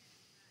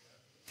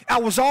 I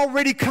was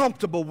already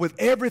comfortable with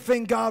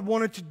everything God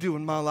wanted to do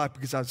in my life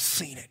because I'd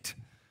seen it.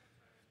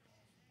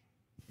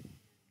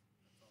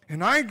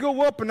 And I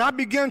go up and I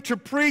began to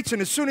preach,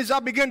 and as soon as I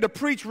began to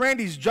preach,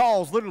 Randy's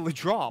jaws literally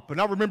dropped. And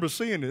I remember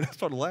seeing it. I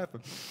started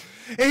laughing.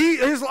 And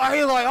he's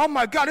like, oh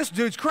my God, this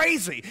dude's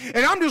crazy.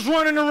 And I'm just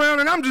running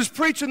around and I'm just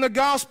preaching the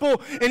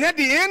gospel. And at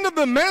the end of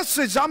the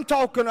message, I'm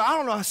talking, I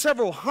don't know,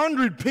 several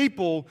hundred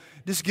people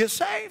just get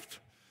saved.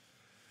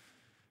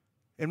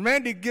 And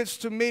Randy gets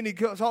to me and he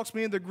talks to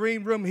me in the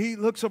green room. He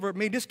looks over at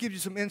me. This gives you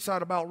some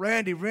insight about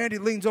Randy. Randy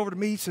leans over to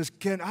me. He says,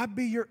 can I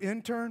be your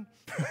intern?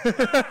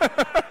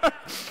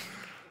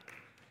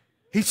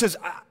 He says,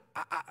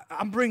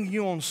 I'm bringing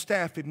you on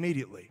staff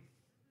immediately.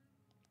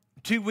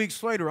 2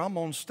 weeks later, I'm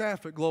on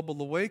staff at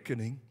Global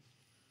Awakening.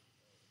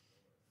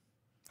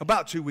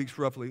 About 2 weeks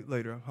roughly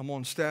later, I'm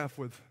on staff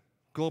with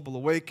Global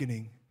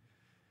Awakening.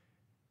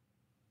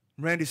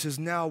 Randy says,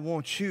 now I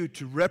want you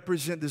to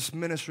represent this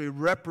ministry,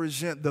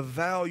 represent the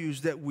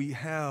values that we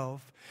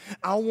have.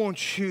 I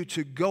want you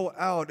to go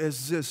out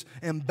as this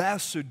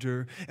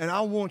ambassador, and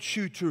I want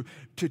you to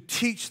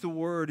teach the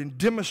word and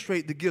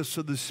demonstrate the gifts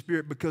of the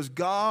Spirit, because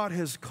God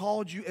has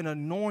called you and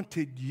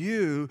anointed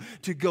you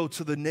to go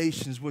to the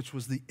nations, which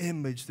was the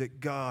image that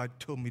God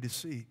told me to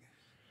see.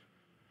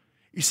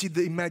 You see,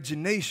 the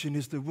imagination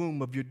is the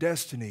womb of your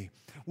destiny.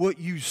 What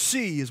you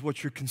see is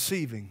what you're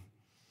conceiving.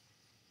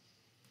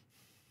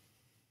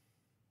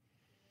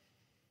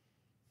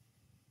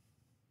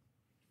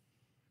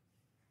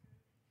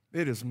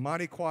 It is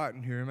mighty quiet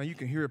in here. Man, you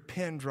can hear a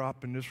pin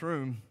drop in this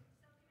room.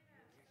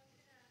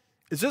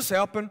 Is this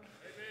helping? Amen.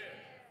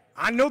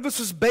 I know this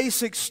is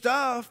basic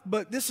stuff,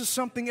 but this is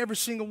something every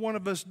single one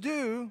of us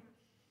do.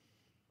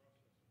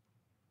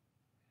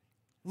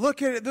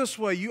 Look at it this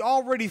way. You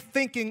already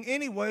thinking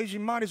anyways,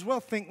 you might as well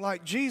think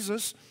like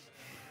Jesus.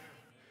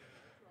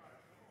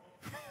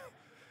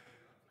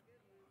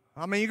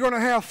 I mean, you're going to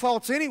have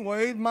thoughts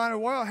anyway. Might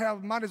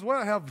as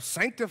well have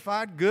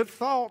sanctified good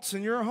thoughts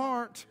in your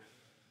heart.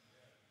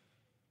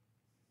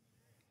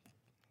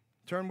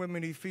 Turn with me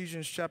to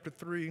Ephesians chapter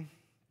 3. Is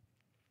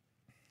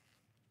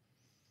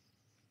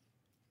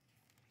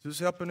this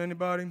helping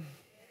anybody?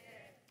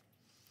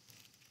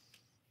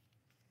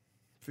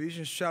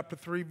 Ephesians chapter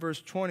 3, verse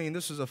 20, and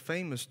this is a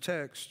famous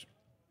text.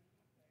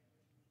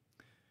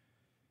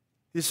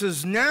 It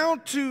says, "Now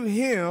to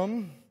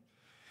him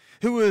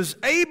who is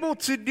able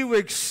to do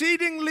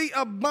exceedingly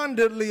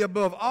abundantly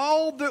above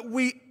all that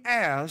we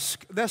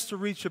ask," that's the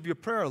reach of your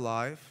prayer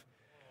life,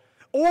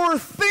 "or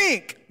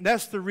think,"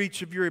 that's the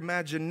reach of your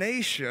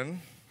imagination,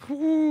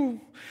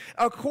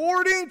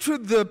 "according to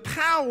the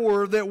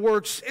power that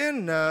works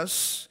in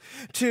us,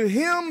 to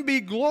him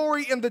be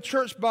glory in the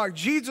church by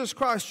Jesus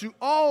Christ to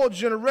all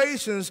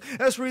generations."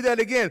 Let's read that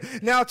again.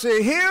 "Now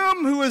to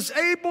him who is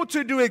able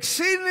to do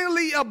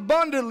exceedingly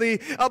abundantly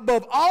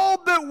above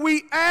all that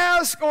we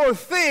ask or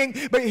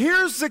think," but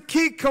here's the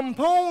key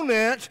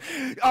component,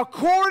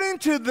 "according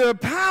to the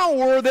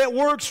power that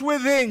works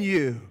within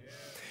you."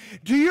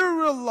 Do you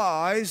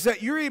realize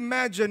that your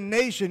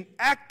imagination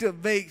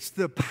activates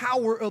the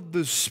power of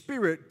the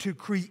Spirit to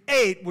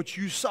create what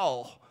you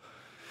saw?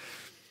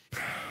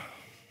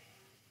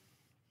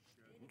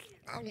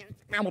 I'm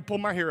going to pull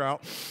my hair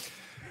out.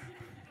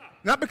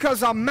 Not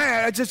because I'm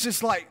mad, it's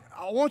just like,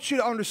 I want you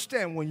to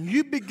understand, when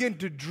you begin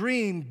to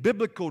dream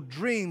biblical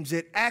dreams,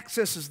 it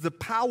accesses the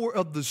power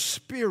of the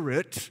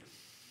Spirit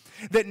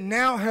that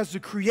now has the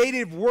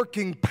creative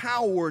working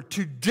power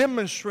to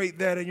demonstrate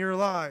that in your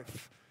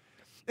life.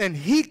 And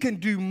He can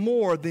do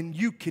more than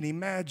you can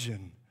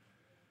imagine.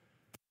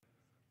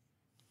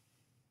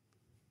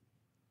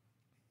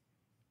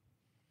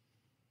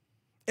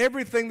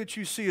 Everything that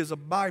you see is a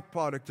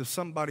byproduct of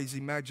somebody's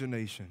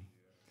imagination.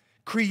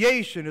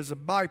 Creation is a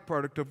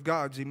byproduct of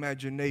God's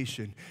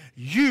imagination.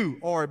 You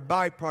are a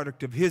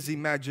byproduct of His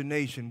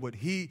imagination. What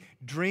He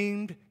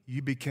dreamed,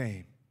 you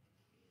became.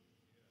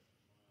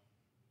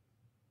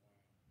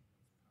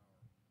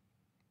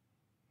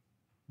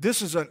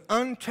 This is an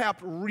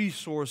untapped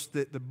resource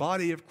that the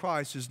body of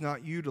Christ is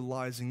not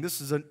utilizing.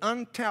 This is an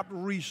untapped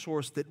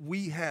resource that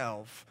we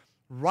have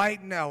right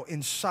now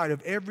inside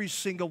of every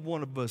single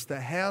one of us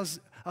that has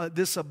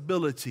this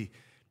ability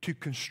to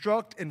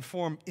construct and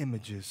form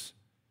images.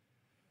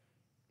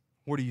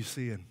 What are you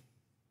seeing?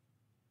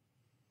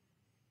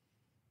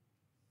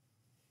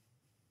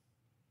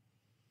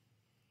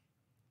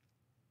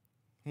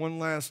 One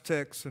last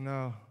text and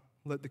I'll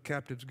let the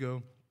captives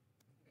go.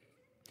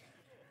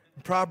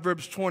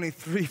 Proverbs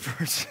 23,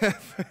 verse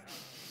 7.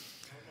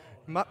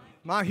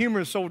 My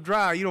humor is so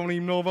dry, you don't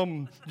even know if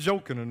I'm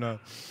joking or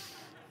not.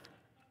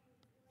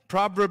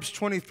 Proverbs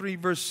 23,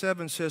 verse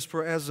 7 says,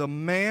 "For as a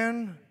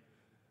man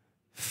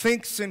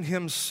thinks in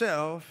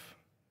himself,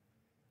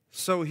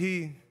 so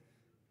he..."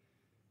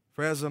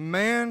 For as a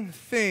man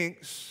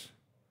thinks,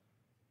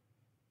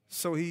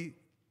 so he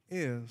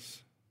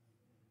is.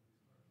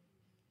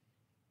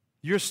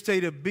 Your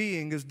state of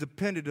being is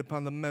dependent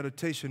upon the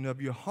meditation of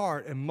your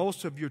heart, and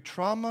most of your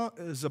trauma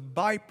is a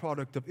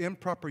byproduct of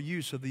improper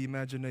use of the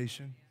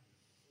imagination.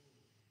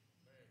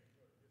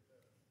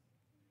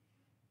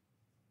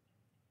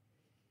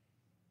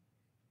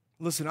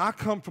 Listen, I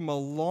come from a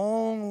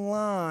long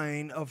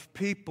line of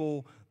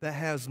people that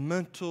has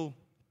mental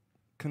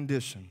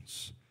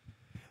conditions.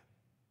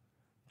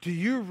 Do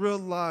you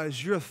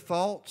realize your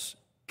thoughts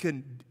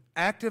can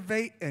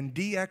activate and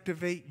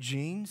deactivate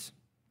genes?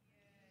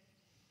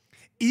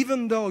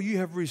 Even though you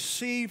have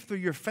received through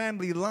your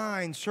family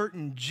line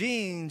certain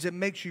genes that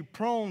makes you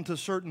prone to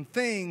certain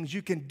things,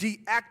 you can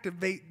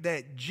deactivate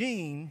that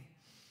gene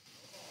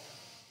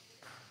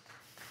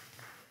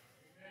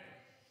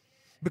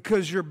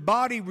because your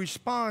body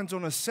responds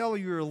on a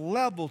cellular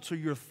level to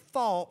your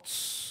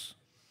thoughts.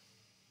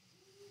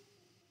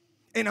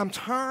 And I'm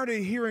tired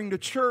of hearing the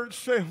church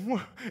say,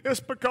 well, it's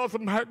because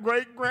of my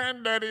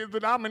great-granddaddy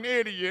that I'm an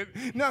idiot.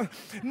 No,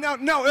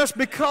 it's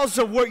because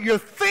of what you're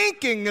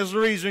thinking is the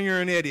reason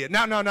you're an idiot.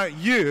 No, not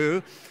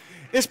you.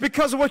 It's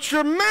because of what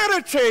you're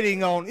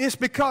meditating on. It's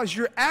because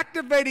you're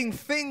activating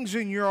things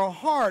in your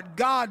heart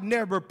God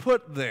never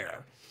put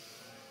there.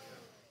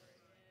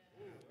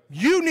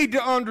 You need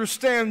to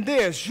understand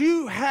this.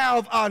 You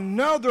have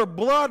another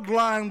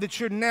bloodline that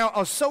you're now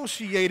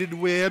associated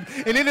with,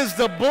 and it is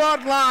the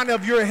bloodline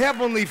of your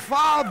Heavenly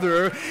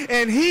Father,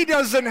 and He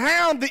doesn't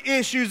have the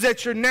issues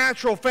that your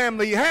natural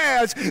family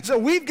has. So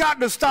we've got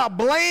to stop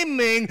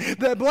blaming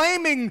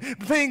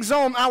things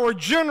on our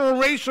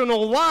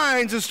generational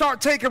lines and start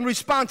taking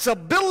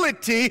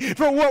responsibility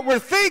for what we're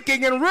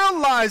thinking and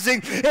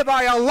realizing if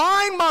I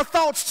align my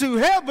thoughts to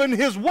heaven,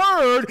 His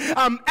Word,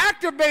 I'm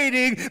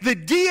activating the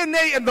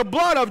DNA and the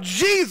blood of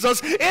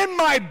Jesus in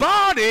my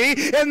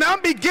body, and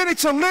I'm beginning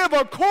to live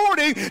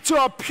according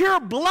to a pure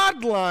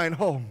bloodline.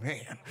 Oh,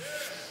 man.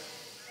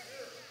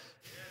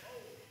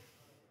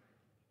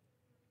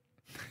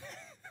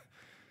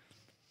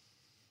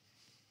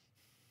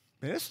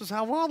 Man, this is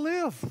how I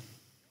live.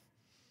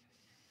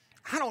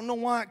 I don't know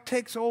why it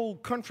takes an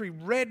old country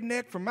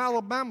redneck from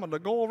Alabama to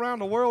go around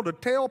the world to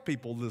tell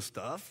people this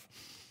stuff.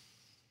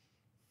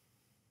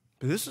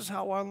 But this is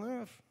how I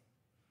live.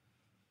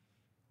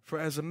 For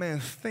as a man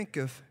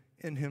thinketh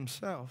in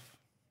himself.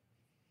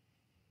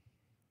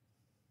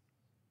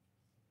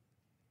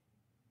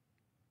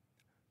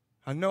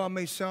 I know I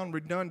may sound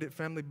redundant,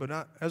 family,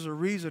 but as a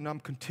reason I'm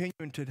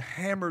continuing to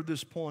hammer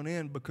this point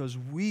in because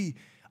we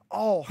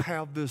all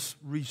have this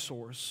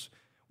resource.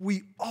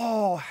 We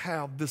all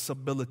have this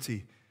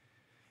ability.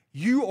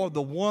 You are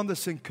the one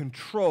that's in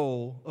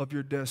control of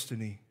your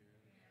destiny.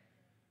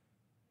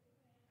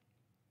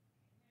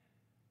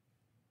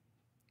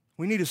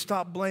 We need to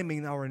stop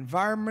blaming our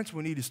environments.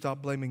 We need to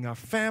stop blaming our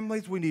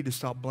families. We need to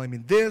stop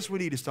blaming this. We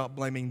need to stop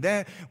blaming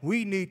that.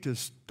 We need to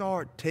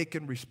start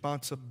taking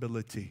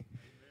responsibility.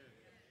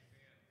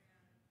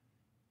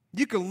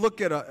 You can look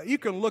at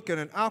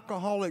an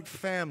alcoholic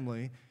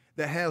family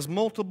that has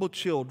multiple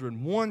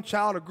children. One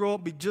child will grow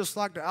up be just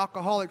like the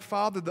alcoholic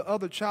father. The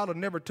other child will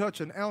never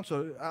touch an ounce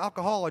of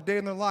alcohol a day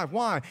in their life.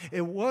 Why?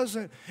 It was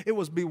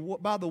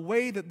by the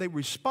way that they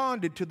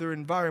responded to their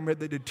environment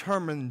that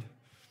determined.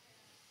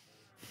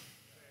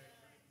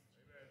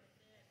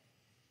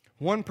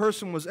 One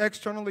person was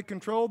externally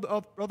controlled,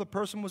 the other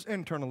person was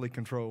internally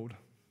controlled.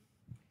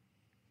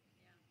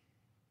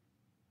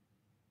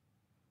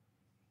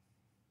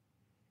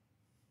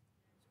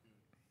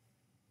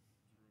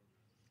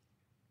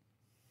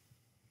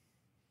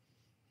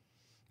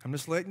 I'm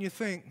just letting you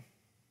think.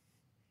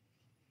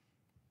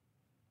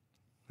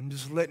 I'm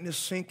just letting this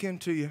sink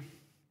into you.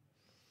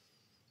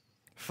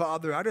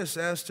 Father, I just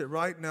ask it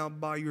right now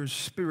by your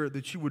Spirit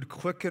that you would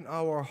quicken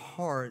our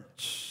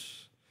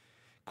hearts,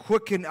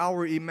 quicken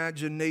our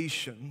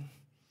imagination,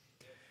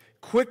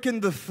 quicken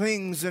the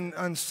things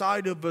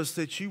inside of us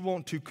that you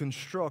want to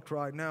construct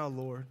right now,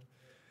 Lord.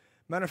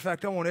 Matter of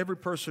fact, I want every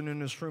person in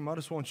this room, I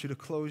just want you to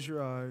close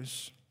your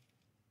eyes.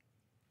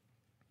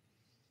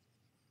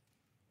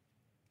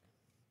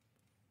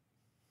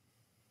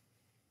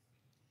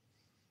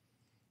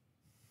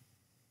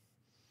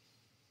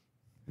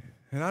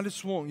 And I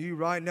just want you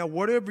right now,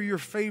 whatever your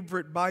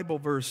favorite Bible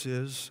verse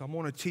is, I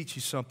want to teach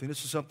you something.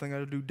 This is something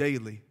I do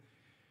daily.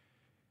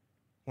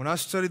 When I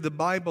study the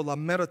Bible, I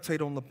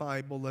meditate on the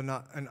Bible, and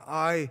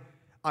I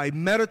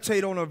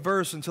meditate on a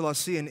verse until I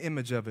see an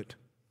image of it.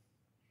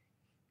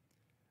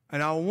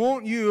 And I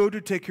want you to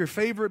take your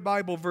favorite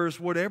Bible verse,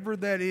 whatever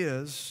that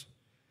is,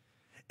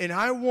 and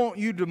I want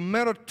you to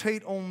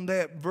meditate on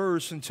that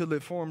verse until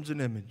it forms an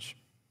image.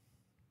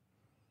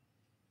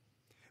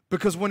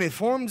 Because when it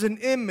forms an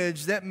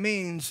image, that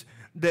means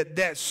that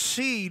that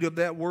seed of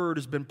that word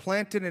has been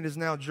planted and is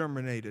now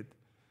germinated,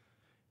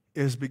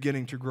 is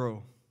beginning to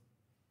grow.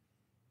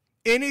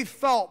 Any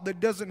thought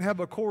that doesn't have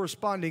a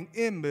corresponding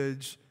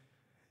image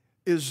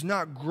is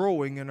not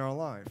growing in our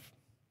life.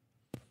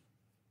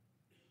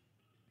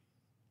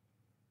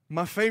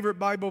 My favorite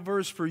Bible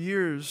verse for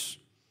years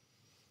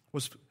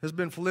has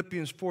been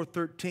Philippians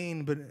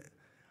 4:13, but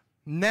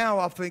now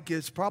I think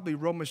it's probably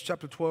Romans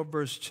chapter 12,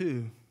 verse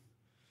 2.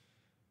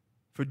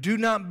 For do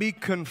not be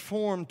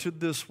conformed to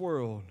this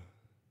world,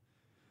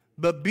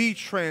 but be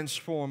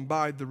transformed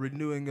by the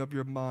renewing of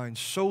your mind,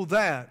 so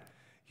that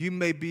you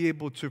may be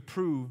able to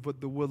prove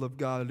what the will of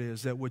God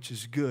is, that which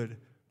is good,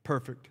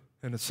 perfect,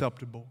 and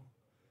acceptable.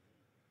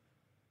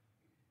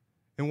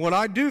 And what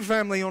I do,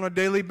 family, on a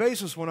daily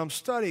basis when I'm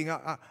studying,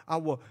 I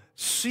will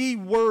see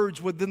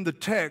words within the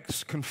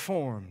text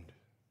conformed.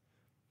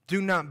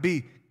 Do not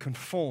be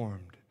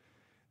conformed.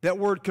 That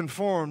word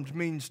conformed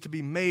means to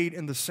be made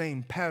in the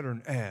same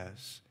pattern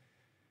as.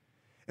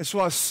 And so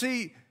I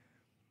see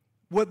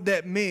what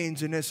that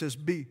means, and it says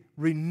be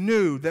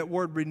renewed. That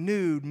word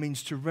renewed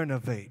means to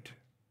renovate.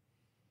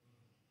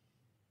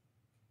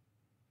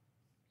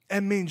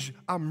 It means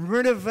I'm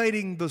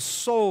renovating the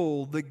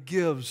soul that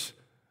gives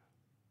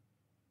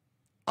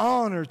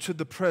honor to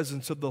the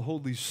presence of the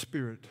Holy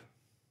Spirit.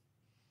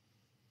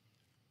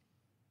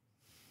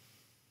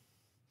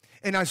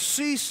 And I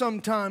see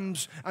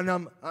sometimes,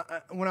 and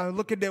when I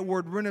look at that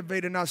word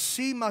renovate, and I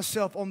see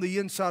myself on the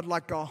inside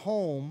like a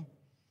home,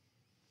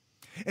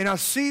 and I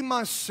see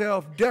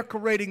myself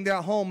decorating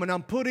that home, and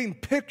I'm putting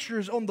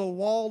pictures on the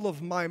wall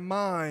of my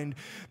mind,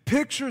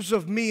 pictures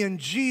of me and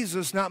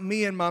Jesus, not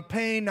me and my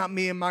pain, not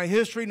me and my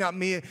history, not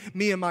me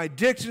and my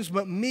addictions,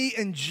 but me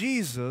and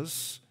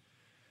Jesus.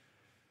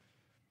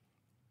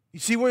 You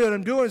see, what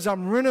I'm doing is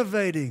I'm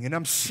renovating, and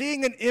I'm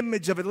seeing an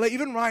image of it.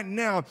 Even right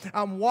now,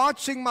 I'm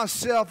watching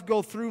myself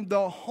go through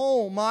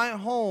my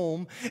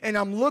home, and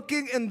I'm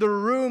looking in the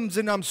rooms,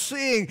 and I'm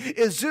seeing,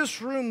 is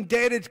this room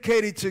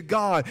dedicated to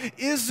God?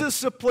 Is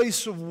this a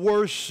place of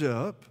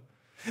worship?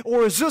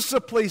 Or is this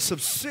a place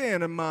of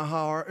sin in my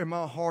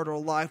heart or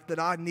life that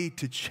I need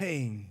to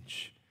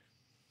change?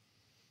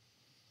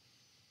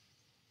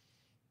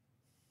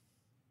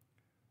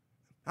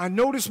 I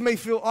know this may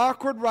feel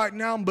awkward right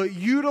now, but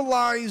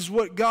utilize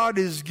what God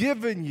has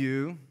given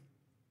you.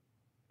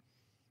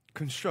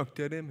 Construct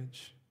that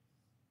image.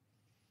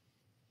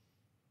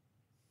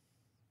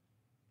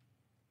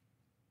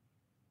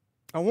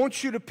 I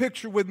want you to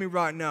picture with me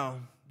right now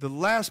the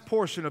last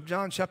portion of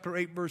John chapter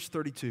 8, verse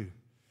 32.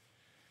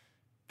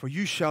 For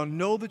you shall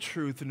know the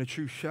truth, and the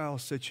truth shall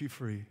set you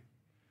free.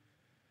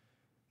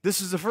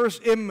 This is the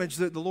first image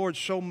that the Lord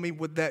showed me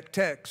with that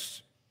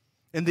text.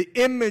 And the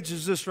image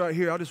is this right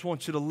here. I just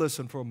want you to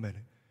listen for a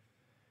minute.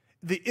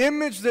 The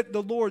image that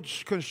the Lord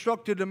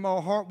constructed in my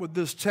heart with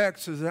this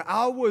text is that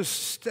I was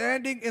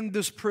standing in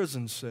this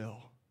prison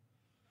cell.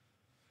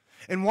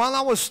 And while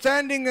I was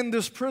standing in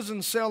this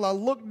prison cell, I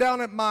looked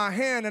down at my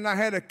hand and I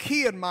had a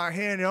key in my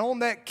hand, and on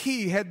that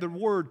key had the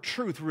word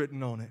truth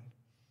written on it.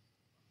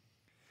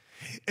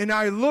 And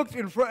I looked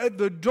in front at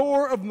the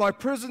door of my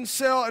prison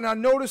cell, and I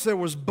noticed there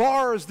was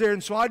bars there,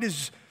 and so I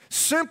just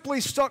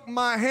simply stuck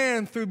my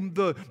hand through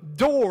the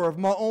door of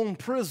my own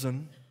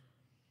prison,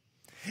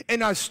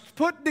 and I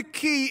put the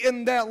key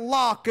in that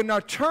lock, and I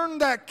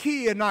turned that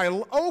key, and I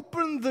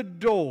opened the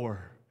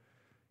door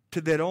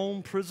to that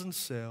own prison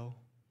cell,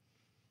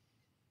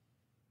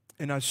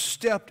 and I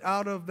stepped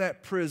out of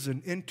that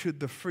prison into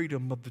the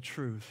freedom of the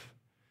truth.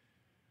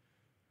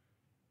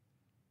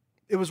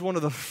 It was one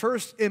of the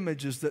first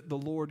images that the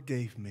Lord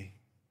gave me.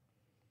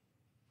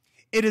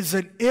 It is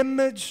an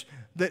image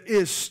that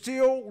is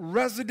still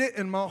resident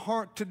in my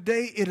heart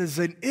today. It is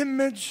an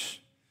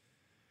image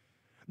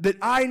that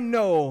I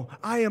know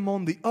I am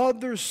on the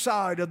other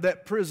side of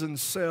that prison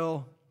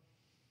cell.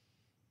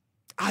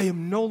 I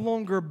am no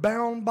longer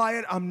bound by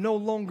it. I'm no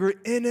longer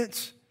in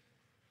it.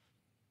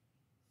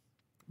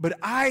 But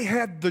I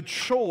had the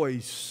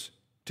choice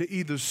to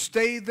either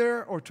stay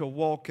there or to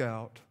walk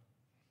out.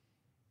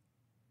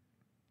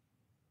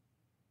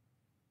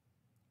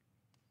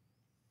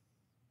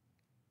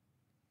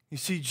 You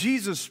see,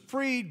 Jesus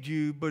freed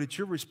you, but it's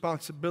your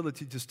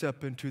responsibility to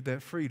step into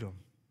that freedom.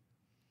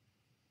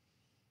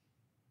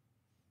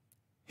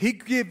 He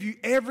gave you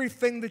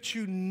everything that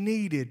you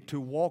needed to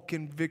walk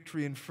in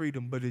victory and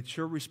freedom, but it's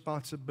your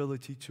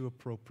responsibility to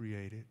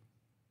appropriate it.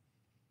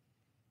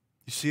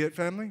 You see it,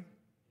 family?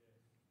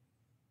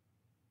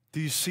 Do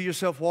you see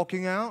yourself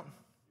walking out?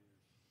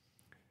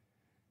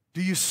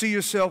 Do you see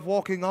yourself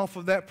walking off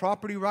of that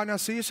property right now?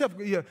 See yourself,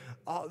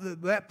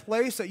 that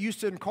place that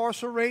used to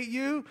incarcerate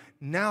you,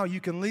 now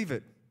you can leave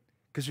it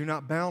because you're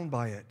not bound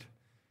by it.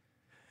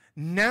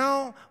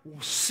 Now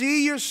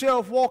see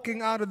yourself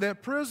walking out of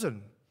that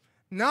prison.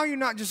 Now you're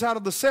not just out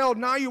of the cell,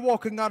 now you're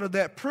walking out of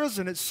that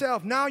prison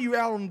itself. Now you're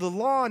out on the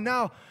lawn.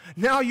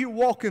 Now you're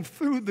walking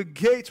through the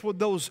gates with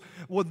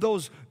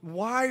those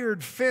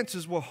wired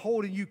fences were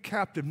holding you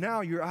captive. Now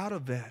you're out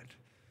of that.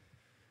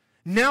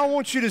 Now I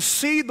want you to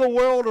see the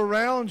world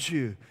around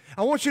you.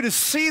 I want you to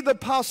see the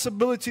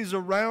possibilities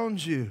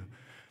around you.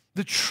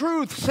 The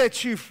truth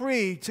sets you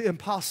free to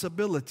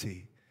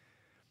impossibility.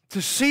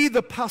 To see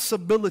the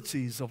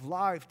possibilities of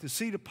life, to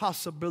see the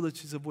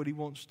possibilities of what He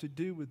wants to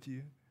do with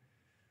you.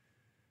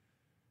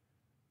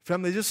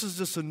 Family, this is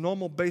just a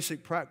normal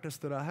basic practice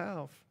that I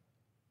have.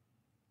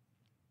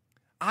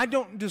 I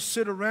don't just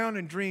sit around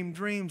and dream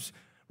dreams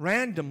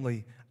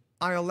randomly.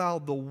 I allow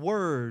the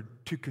Word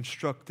to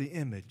construct the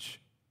image.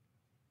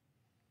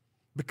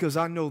 Because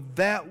I know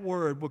that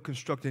Word will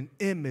construct an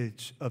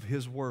image of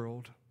His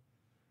world.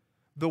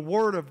 The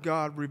Word of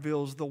God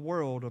reveals the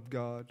world of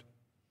God.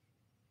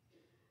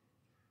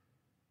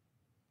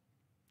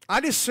 I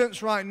just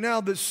sense right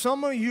now that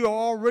some of you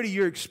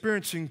you're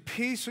experiencing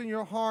peace in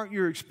your heart.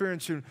 You're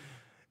experiencing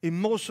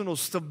emotional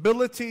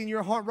stability in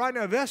your heart. Right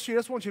now, if that's you, I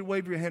just want you to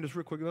wave your hand just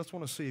real quick. I just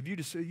want to see if you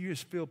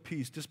just feel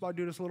peace just by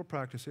doing this little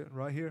practice here.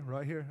 Right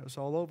here. That's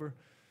all over.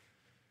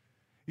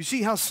 You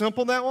see how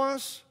simple that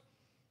was?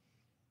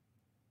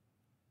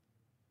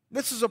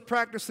 This is a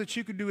practice that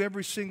you can do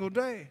every single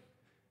day.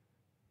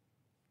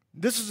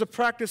 This is a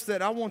practice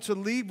that I want to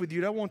leave with you,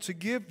 that I want to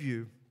give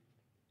you.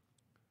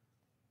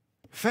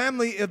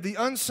 Family, if the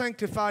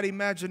unsanctified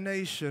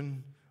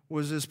imagination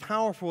was as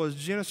powerful as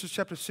Genesis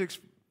chapter 6,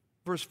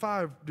 verse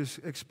 5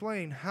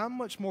 explain, how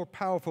much more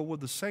powerful would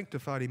the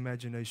sanctified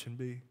imagination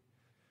be?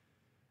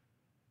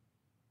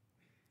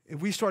 If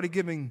we started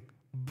giving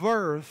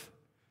birth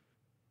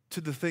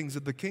to the things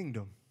of the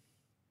kingdom.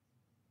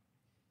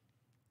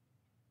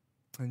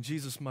 In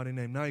Jesus' mighty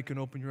name. Now you can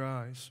open your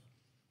eyes.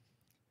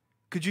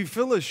 Could you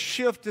feel a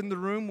shift in the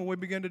room when we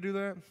begin to do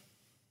that?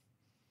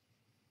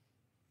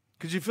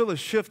 Could you feel a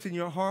shift in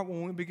your heart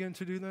when we begin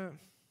to do that?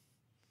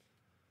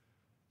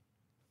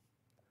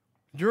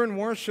 During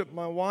worship,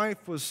 my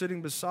wife was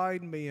sitting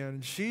beside me,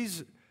 and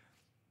she's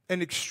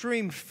an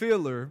extreme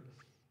feeler.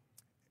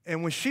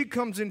 And when she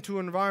comes into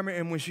an environment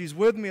and when she's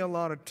with me a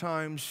lot of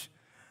times,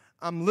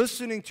 I'm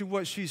listening to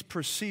what she's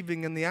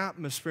perceiving in the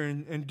atmosphere.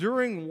 And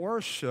during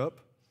worship,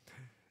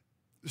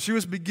 she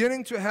was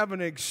beginning to have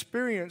an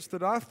experience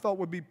that I thought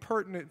would be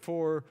pertinent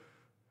for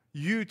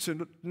you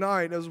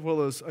tonight, as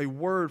well as a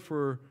word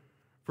for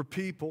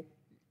people.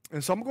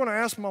 And so I'm going to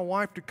ask my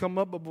wife to come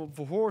up, but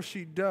before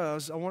she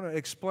does, I want to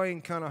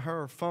explain kind of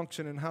her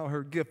function and how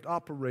her gift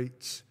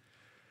operates.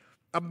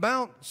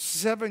 About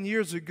 7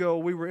 years ago,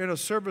 we were in a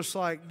service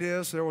like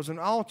this. There was an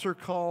altar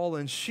call,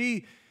 and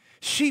she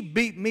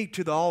beat me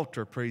to the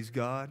altar, praise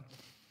God.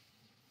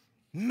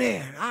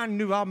 Man, I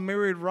knew I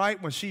married right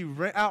when she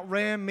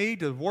outran me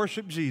to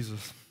worship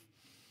Jesus.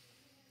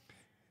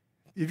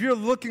 If you're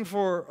looking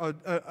for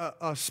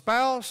a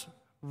spouse,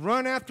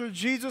 run after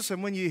Jesus,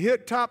 and when you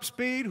hit top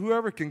speed,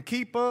 whoever can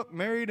keep up,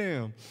 marry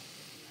them.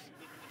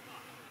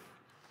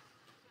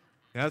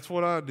 That's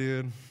what I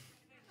did.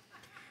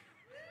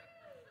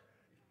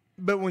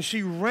 But when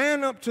she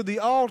ran up to the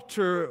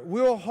altar,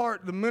 Will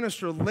Hart, the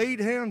minister, laid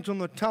hands on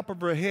the top of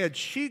her head.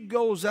 She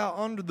goes out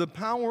under the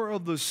power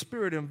of the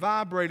Spirit and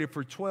vibrated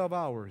for 12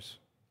 hours.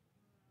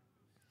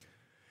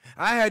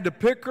 I had to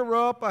pick her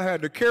up. I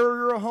had to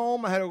carry her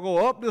home. I had to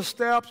go up the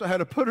steps. I had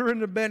to put her in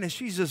the bed, and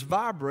she's just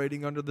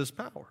vibrating under this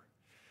power.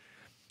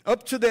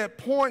 Up to that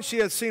point, she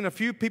had seen a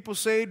few people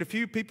saved, a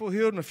few people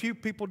healed, and a few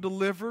people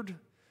delivered.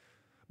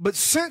 But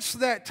since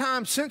that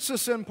time, since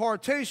this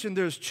impartation,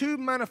 there's two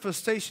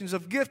manifestations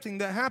of gifting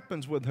that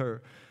happens with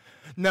her.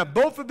 Now,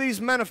 both of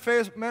these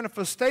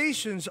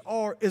manifestations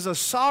is a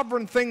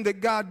sovereign thing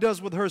that God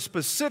does with her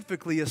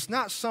specifically. It's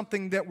not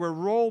something that we're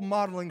role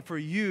modeling for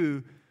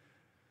you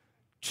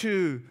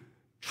to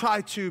try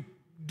to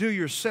do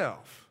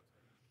yourself,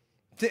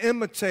 to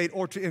imitate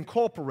or to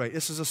incorporate.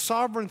 This is a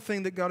sovereign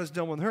thing that God has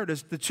done with her.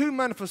 The two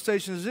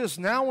manifestations is this.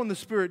 Now when the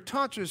Spirit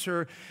touches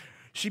her,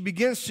 she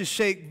begins to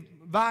shake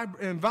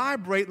and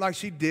vibrate like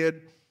she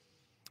did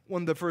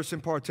when the first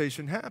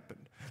impartation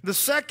happened. The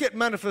second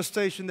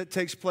manifestation that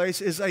takes place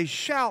is a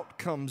shout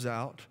comes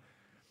out.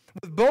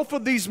 With both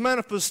of these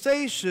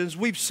manifestations,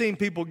 we've seen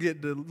people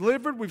get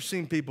delivered, we've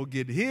seen people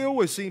get healed,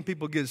 we've seen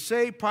people get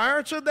saved.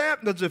 Prior to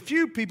that, there's a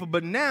few people,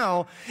 but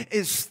now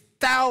it's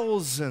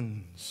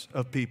thousands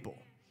of people.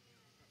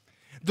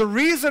 The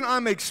reason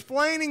I'm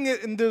explaining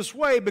it in this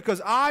way,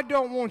 because I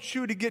don't want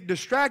you to get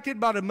distracted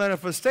by the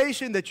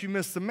manifestation that you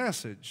miss the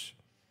message.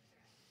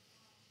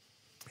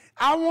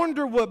 I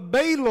wonder what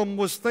Balaam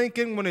was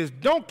thinking when his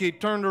donkey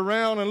turned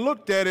around and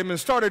looked at him and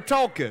started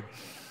talking.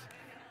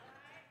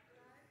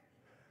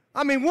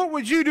 I mean, what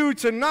would you do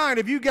tonight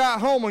if you got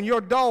home and your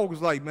dog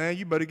was like, man,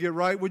 you better get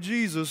right with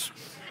Jesus?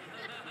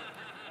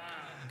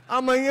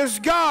 I mean, it's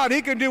God.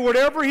 He can do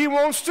whatever he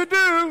wants to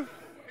do.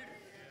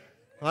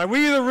 Like,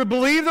 we either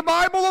believe the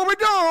Bible or we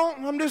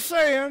don't. I'm just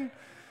saying.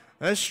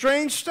 That's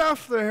strange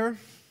stuff there.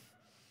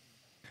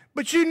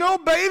 But you know,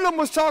 Balaam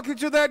was talking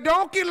to that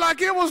donkey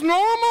like it was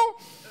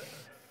normal.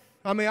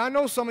 I mean, I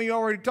know some of you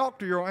already talk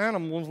to your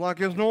animals like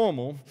it's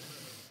normal.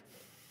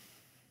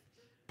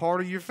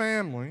 Part of your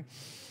family.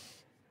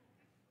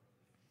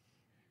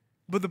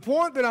 But the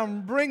point that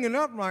I'm bringing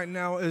up right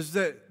now is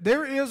that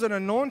there is an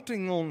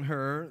anointing on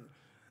her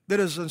that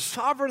is a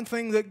sovereign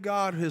thing that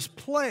God has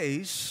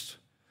placed,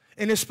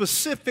 and it's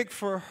specific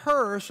for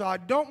her. So I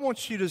don't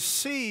want you to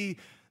see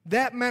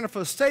that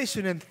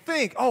manifestation and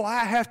think, oh,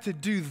 I have to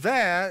do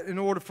that in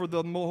order for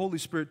the Holy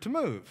Spirit to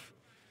move.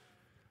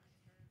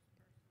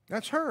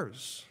 That's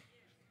hers.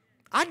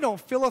 I don't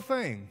feel a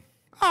thing.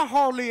 I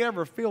hardly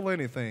ever feel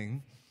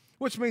anything,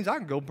 which means I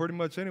can go pretty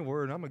much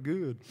anywhere and I'm a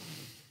good.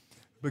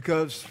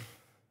 Because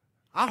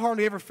I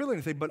hardly ever feel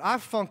anything, but I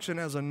function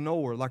as a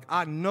knower. Like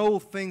I know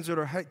things that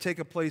are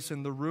taking place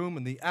in the room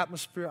and the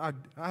atmosphere. I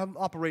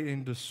operate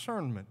in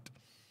discernment.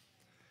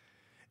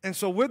 And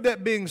so with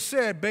that being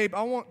said, babe,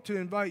 I want to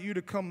invite you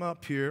to come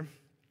up here.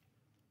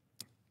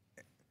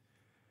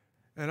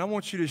 And I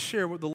want you to share what the